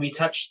 when we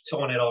touched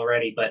on it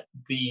already, but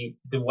the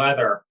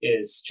weather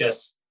is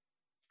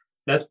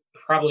that's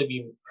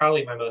probably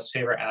my most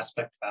favorite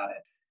aspect about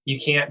it. You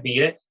can't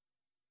beat it.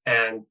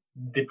 And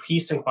the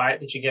peace and quiet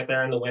that you get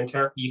there in the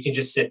winter, you can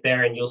just sit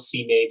there and you'll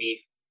see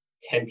maybe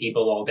 10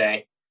 people all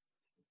day.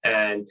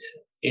 And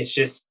it's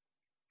just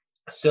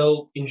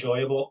so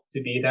enjoyable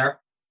to be there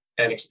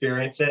and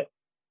experience it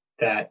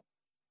that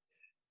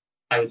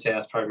I would say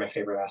that's probably my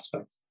favorite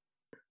aspect.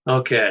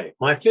 Okay.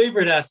 My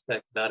favorite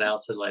aspect about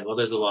Owl's Head Light, well,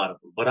 there's a lot of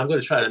them, but I'm going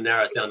to try to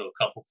narrow it down to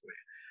a couple for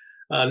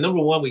you.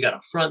 Number one, we got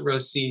a front row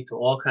seat to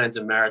all kinds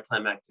of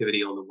maritime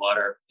activity on the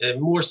water,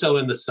 and more so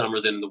in the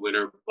summer than in the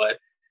winter. But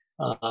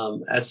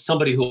as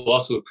somebody who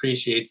also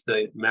appreciates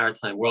the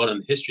maritime world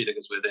and the history that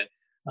goes with it,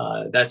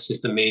 that's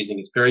just amazing.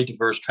 It's very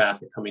diverse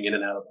traffic coming in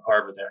and out of the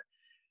harbor there.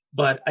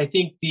 But I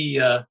think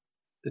the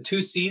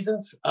 2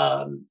 seasons,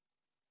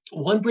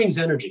 one brings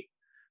energy.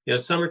 You know,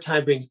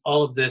 summertime brings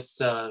all of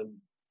this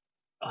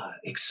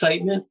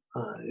excitement.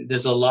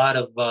 There's a lot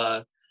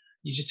of,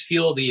 you just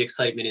feel the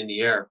excitement in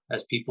the air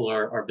as people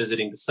are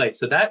visiting the site.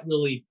 So that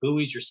really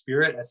buoys your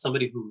spirit as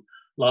somebody who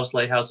loves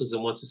lighthouses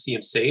and wants to see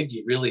them saved.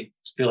 You really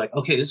feel like,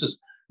 okay, this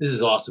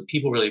is awesome.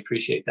 People really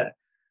appreciate that.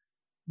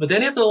 But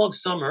then after a long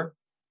summer,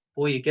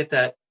 boy, you get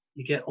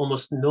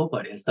almost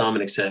nobody, as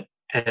Dominic said.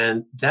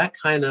 And that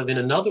kind of, in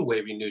another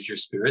way, renews your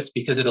spirits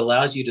because it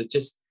allows you to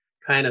just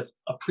kind of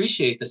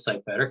appreciate the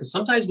site better. Because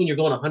sometimes when you're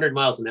going 100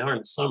 miles an hour in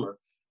the summer,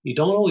 you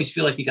don't always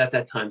feel like you got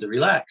that time to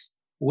relax.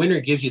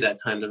 Winter gives you that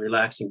time to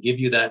relax and give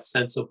you that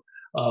sense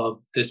of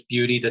this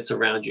beauty that's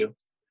around you.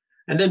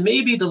 And then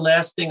maybe the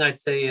last thing I'd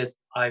say is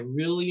I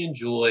really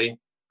enjoy,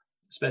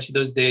 especially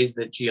those days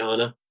that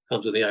Gianna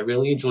comes with me, I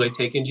really enjoy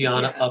taking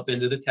Gianna up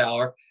into the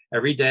tower.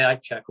 Every day I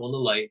check on the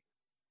light.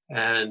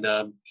 And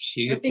I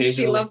think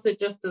she loves it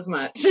just as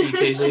much. She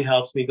occasionally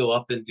helps me go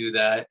up and do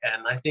that.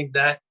 And I think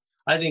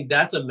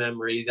that's a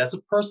memory. That's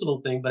a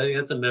personal thing, but I think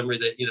that's a memory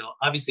that, you know,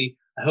 obviously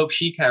I hope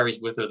she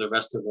carries with her the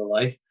rest of her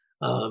life.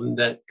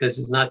 That because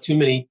there's not too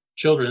many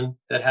children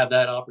that have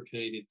that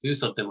opportunity to do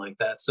something like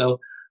that. So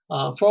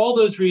for all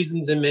those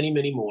reasons and many,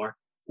 many more,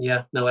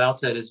 yeah, no,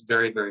 Owl's Head is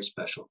very, very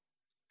special.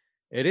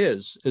 It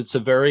is. It's a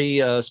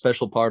very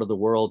special part of the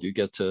world you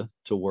get to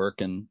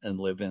work and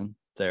live in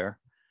there.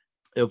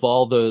 Of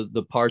all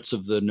the parts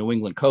of the New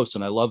England coast,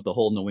 and I love the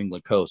whole New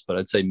England coast, but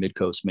I'd say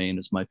Mid-Coast Maine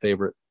is my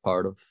favorite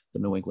part of the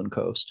New England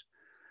coast.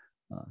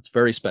 It's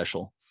very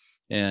special.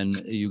 And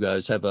you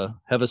guys have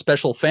a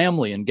special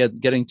family, and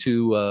getting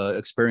to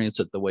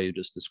experience it the way you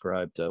just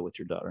described with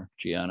your daughter,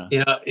 Gianna.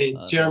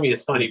 Jeremy,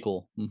 it's funny.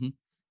 Cool. Mm-hmm.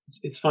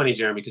 It's funny,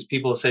 Jeremy, because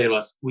people say to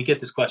us, we get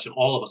this question,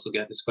 all of us will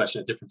get this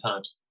question at different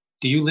times.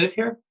 Do you live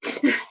here?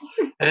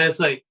 And it's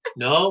like,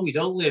 no, we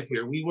don't live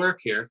here. We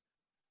work here.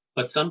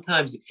 But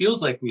sometimes it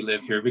feels like we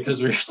live here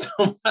because we're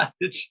so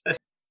much.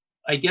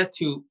 I get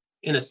to,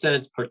 in a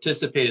sense,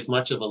 participate as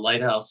much of a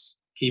lighthouse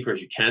keeper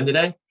as you can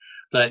today.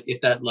 But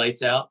if that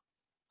light's out,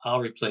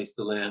 I'll replace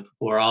the lamp,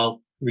 or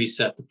I'll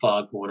reset the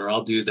foghorn, or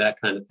I'll do that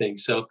kind of thing.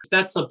 So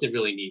that's something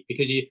really neat,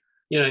 because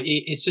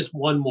it's just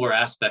one more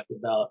aspect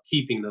about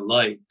keeping the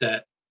light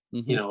that,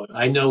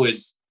 I know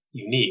is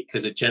unique,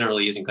 because it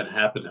generally isn't going to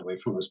happen that way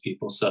for most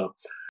people. So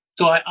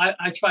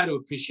I try to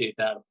appreciate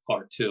that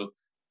part too,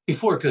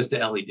 before it goes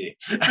to LED.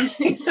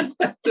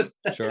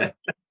 Sure.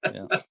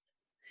 Yeah.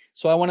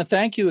 So I want to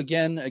thank you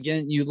again.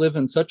 Again, you live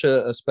in such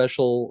a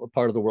special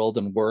part of the world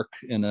and work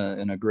in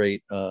a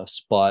great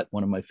spot,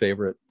 one of my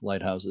favorite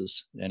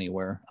lighthouses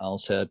anywhere,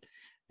 Owl's Head.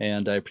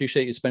 And I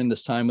appreciate you spending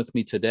this time with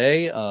me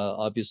today.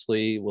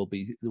 Obviously, we'll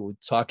be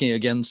talking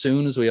again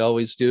soon, as we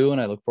always do. And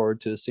I look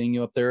forward to seeing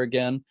you up there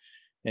again.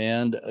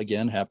 And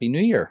again, Happy New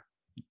Year.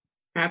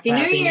 Happy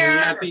New Year.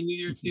 Happy New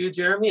Year to you,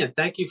 Jeremy. And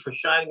thank you for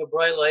shining a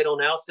bright light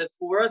on Owl's Head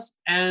for us.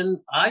 And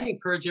I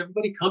encourage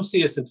everybody, come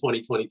see us in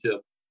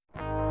 2022.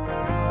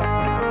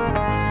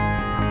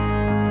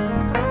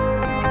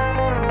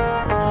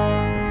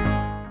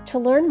 To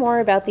learn more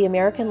about the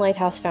American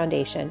Lighthouse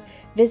Foundation,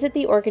 visit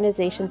the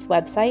organization's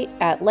website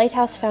at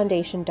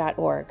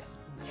lighthousefoundation.org.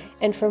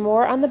 And for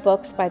more on the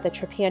books by the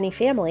Trapani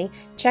family,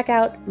 check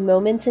out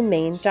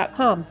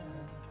momentsinmaine.com.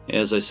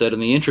 As I said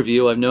in the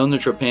interview, I've known the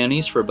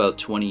Trapanis for about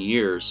 20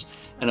 years,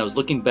 and I was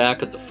looking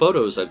back at the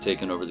photos I've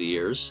taken over the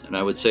years, and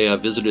I would say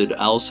I've visited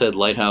Owl's Head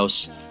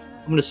Lighthouse,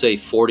 I'm going to say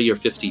 40 or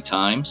 50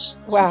 times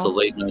since the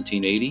late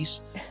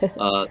 1980s.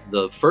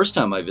 The first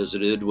time I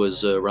visited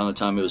was around the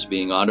time it was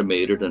being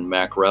automated, and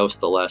Mac Rouse,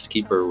 the last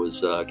keeper,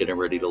 was getting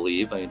ready to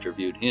leave. I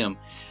interviewed him.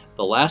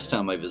 The last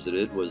time I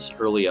visited was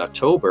early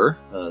October,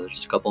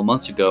 just a couple of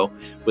months ago,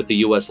 with the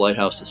U.S.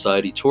 Lighthouse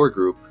Society tour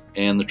group,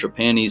 and the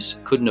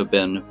Trapanis couldn't have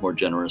been more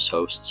generous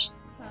hosts.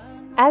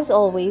 As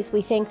always,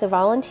 we thank the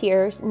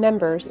volunteers,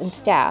 members, and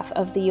staff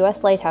of the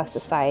U.S. Lighthouse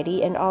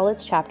Society and all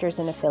its chapters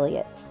and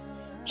affiliates.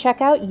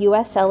 Check out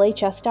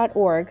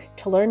uslhs.org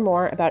to learn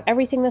more about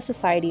everything the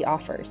Society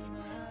offers.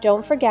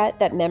 Don't forget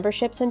that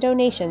memberships and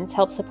donations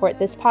help support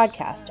this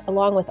podcast,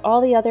 along with all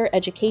the other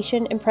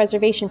education and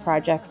preservation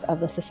projects of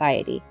the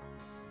Society.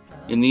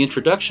 In the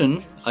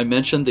introduction, I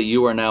mentioned that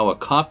you are now a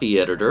copy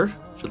editor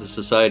for the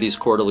Society's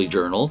quarterly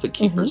journal, The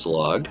Keeper's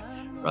Log,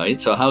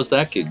 right? So how's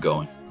that gig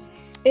going?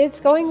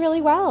 It's going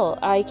really well.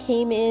 I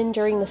came in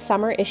during the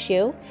summer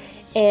issue,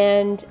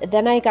 and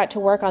then I got to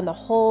work on the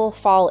whole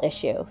fall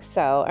issue.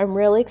 So I'm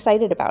really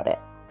excited about it.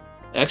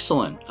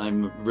 Excellent.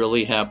 I'm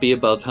really happy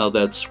about how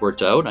that's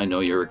worked out. I know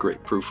you're a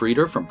great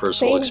proofreader from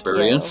personal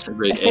experience, a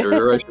great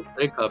editor, I should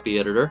say, copy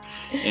editor.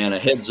 And a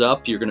heads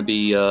up, you're going to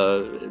be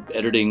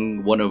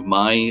editing one of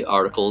my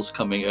articles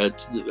coming,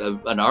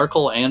 an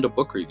article and a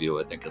book review,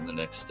 I think, in the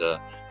next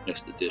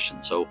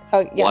edition. So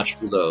watch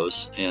for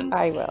those. And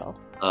I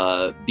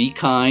will. Be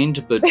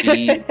kind, but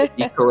be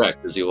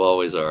correct, as you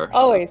always are.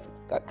 Always.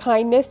 So.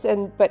 Kindness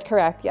but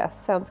correct.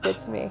 Yes, sounds good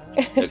to me.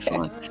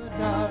 Excellent.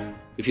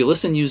 If you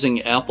listen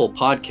using Apple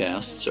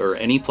Podcasts or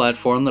any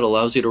platform that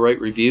allows you to write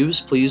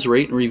reviews, please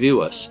rate and review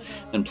us.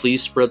 And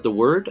please spread the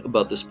word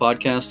about this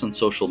podcast on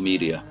social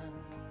media.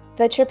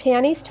 The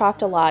Trapanis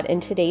talked a lot in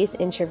today's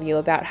interview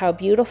about how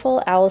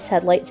beautiful Owl's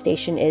Head Light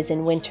Station is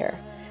in winter,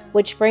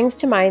 which brings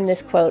to mind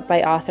this quote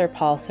by author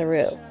Paul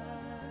Theroux.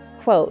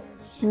 Quote,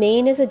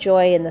 "Maine is a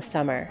joy in the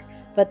summer,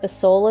 but the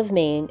soul of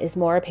Maine is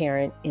more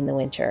apparent in the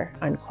winter,"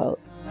 unquote.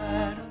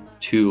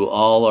 To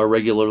all our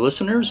regular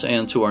listeners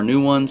and to our new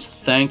ones,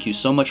 thank you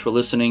so much for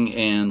listening,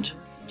 and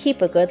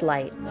keep a good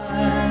light.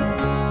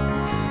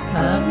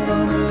 I'm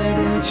gonna let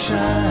it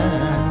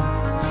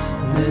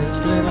shine,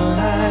 this little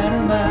light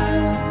of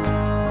mine.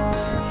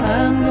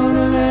 I'm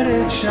gonna let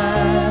it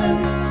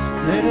shine,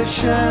 let it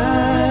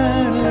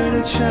shine, let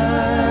it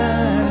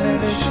shine,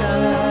 let it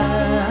shine.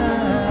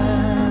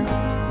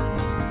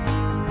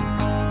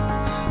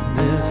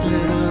 This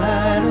little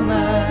light of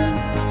mine,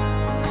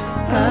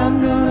 I'm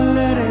gonna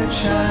let it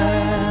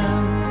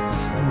shine.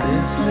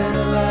 This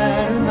little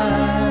light of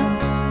mine,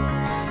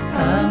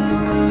 I'm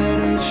gonna let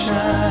it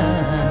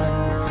shine.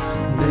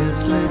 This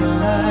little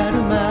light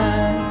of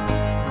mine,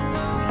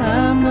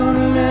 I'm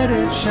gonna let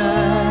it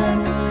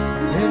shine.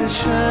 Let it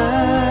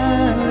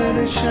shine, let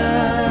it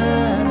shine.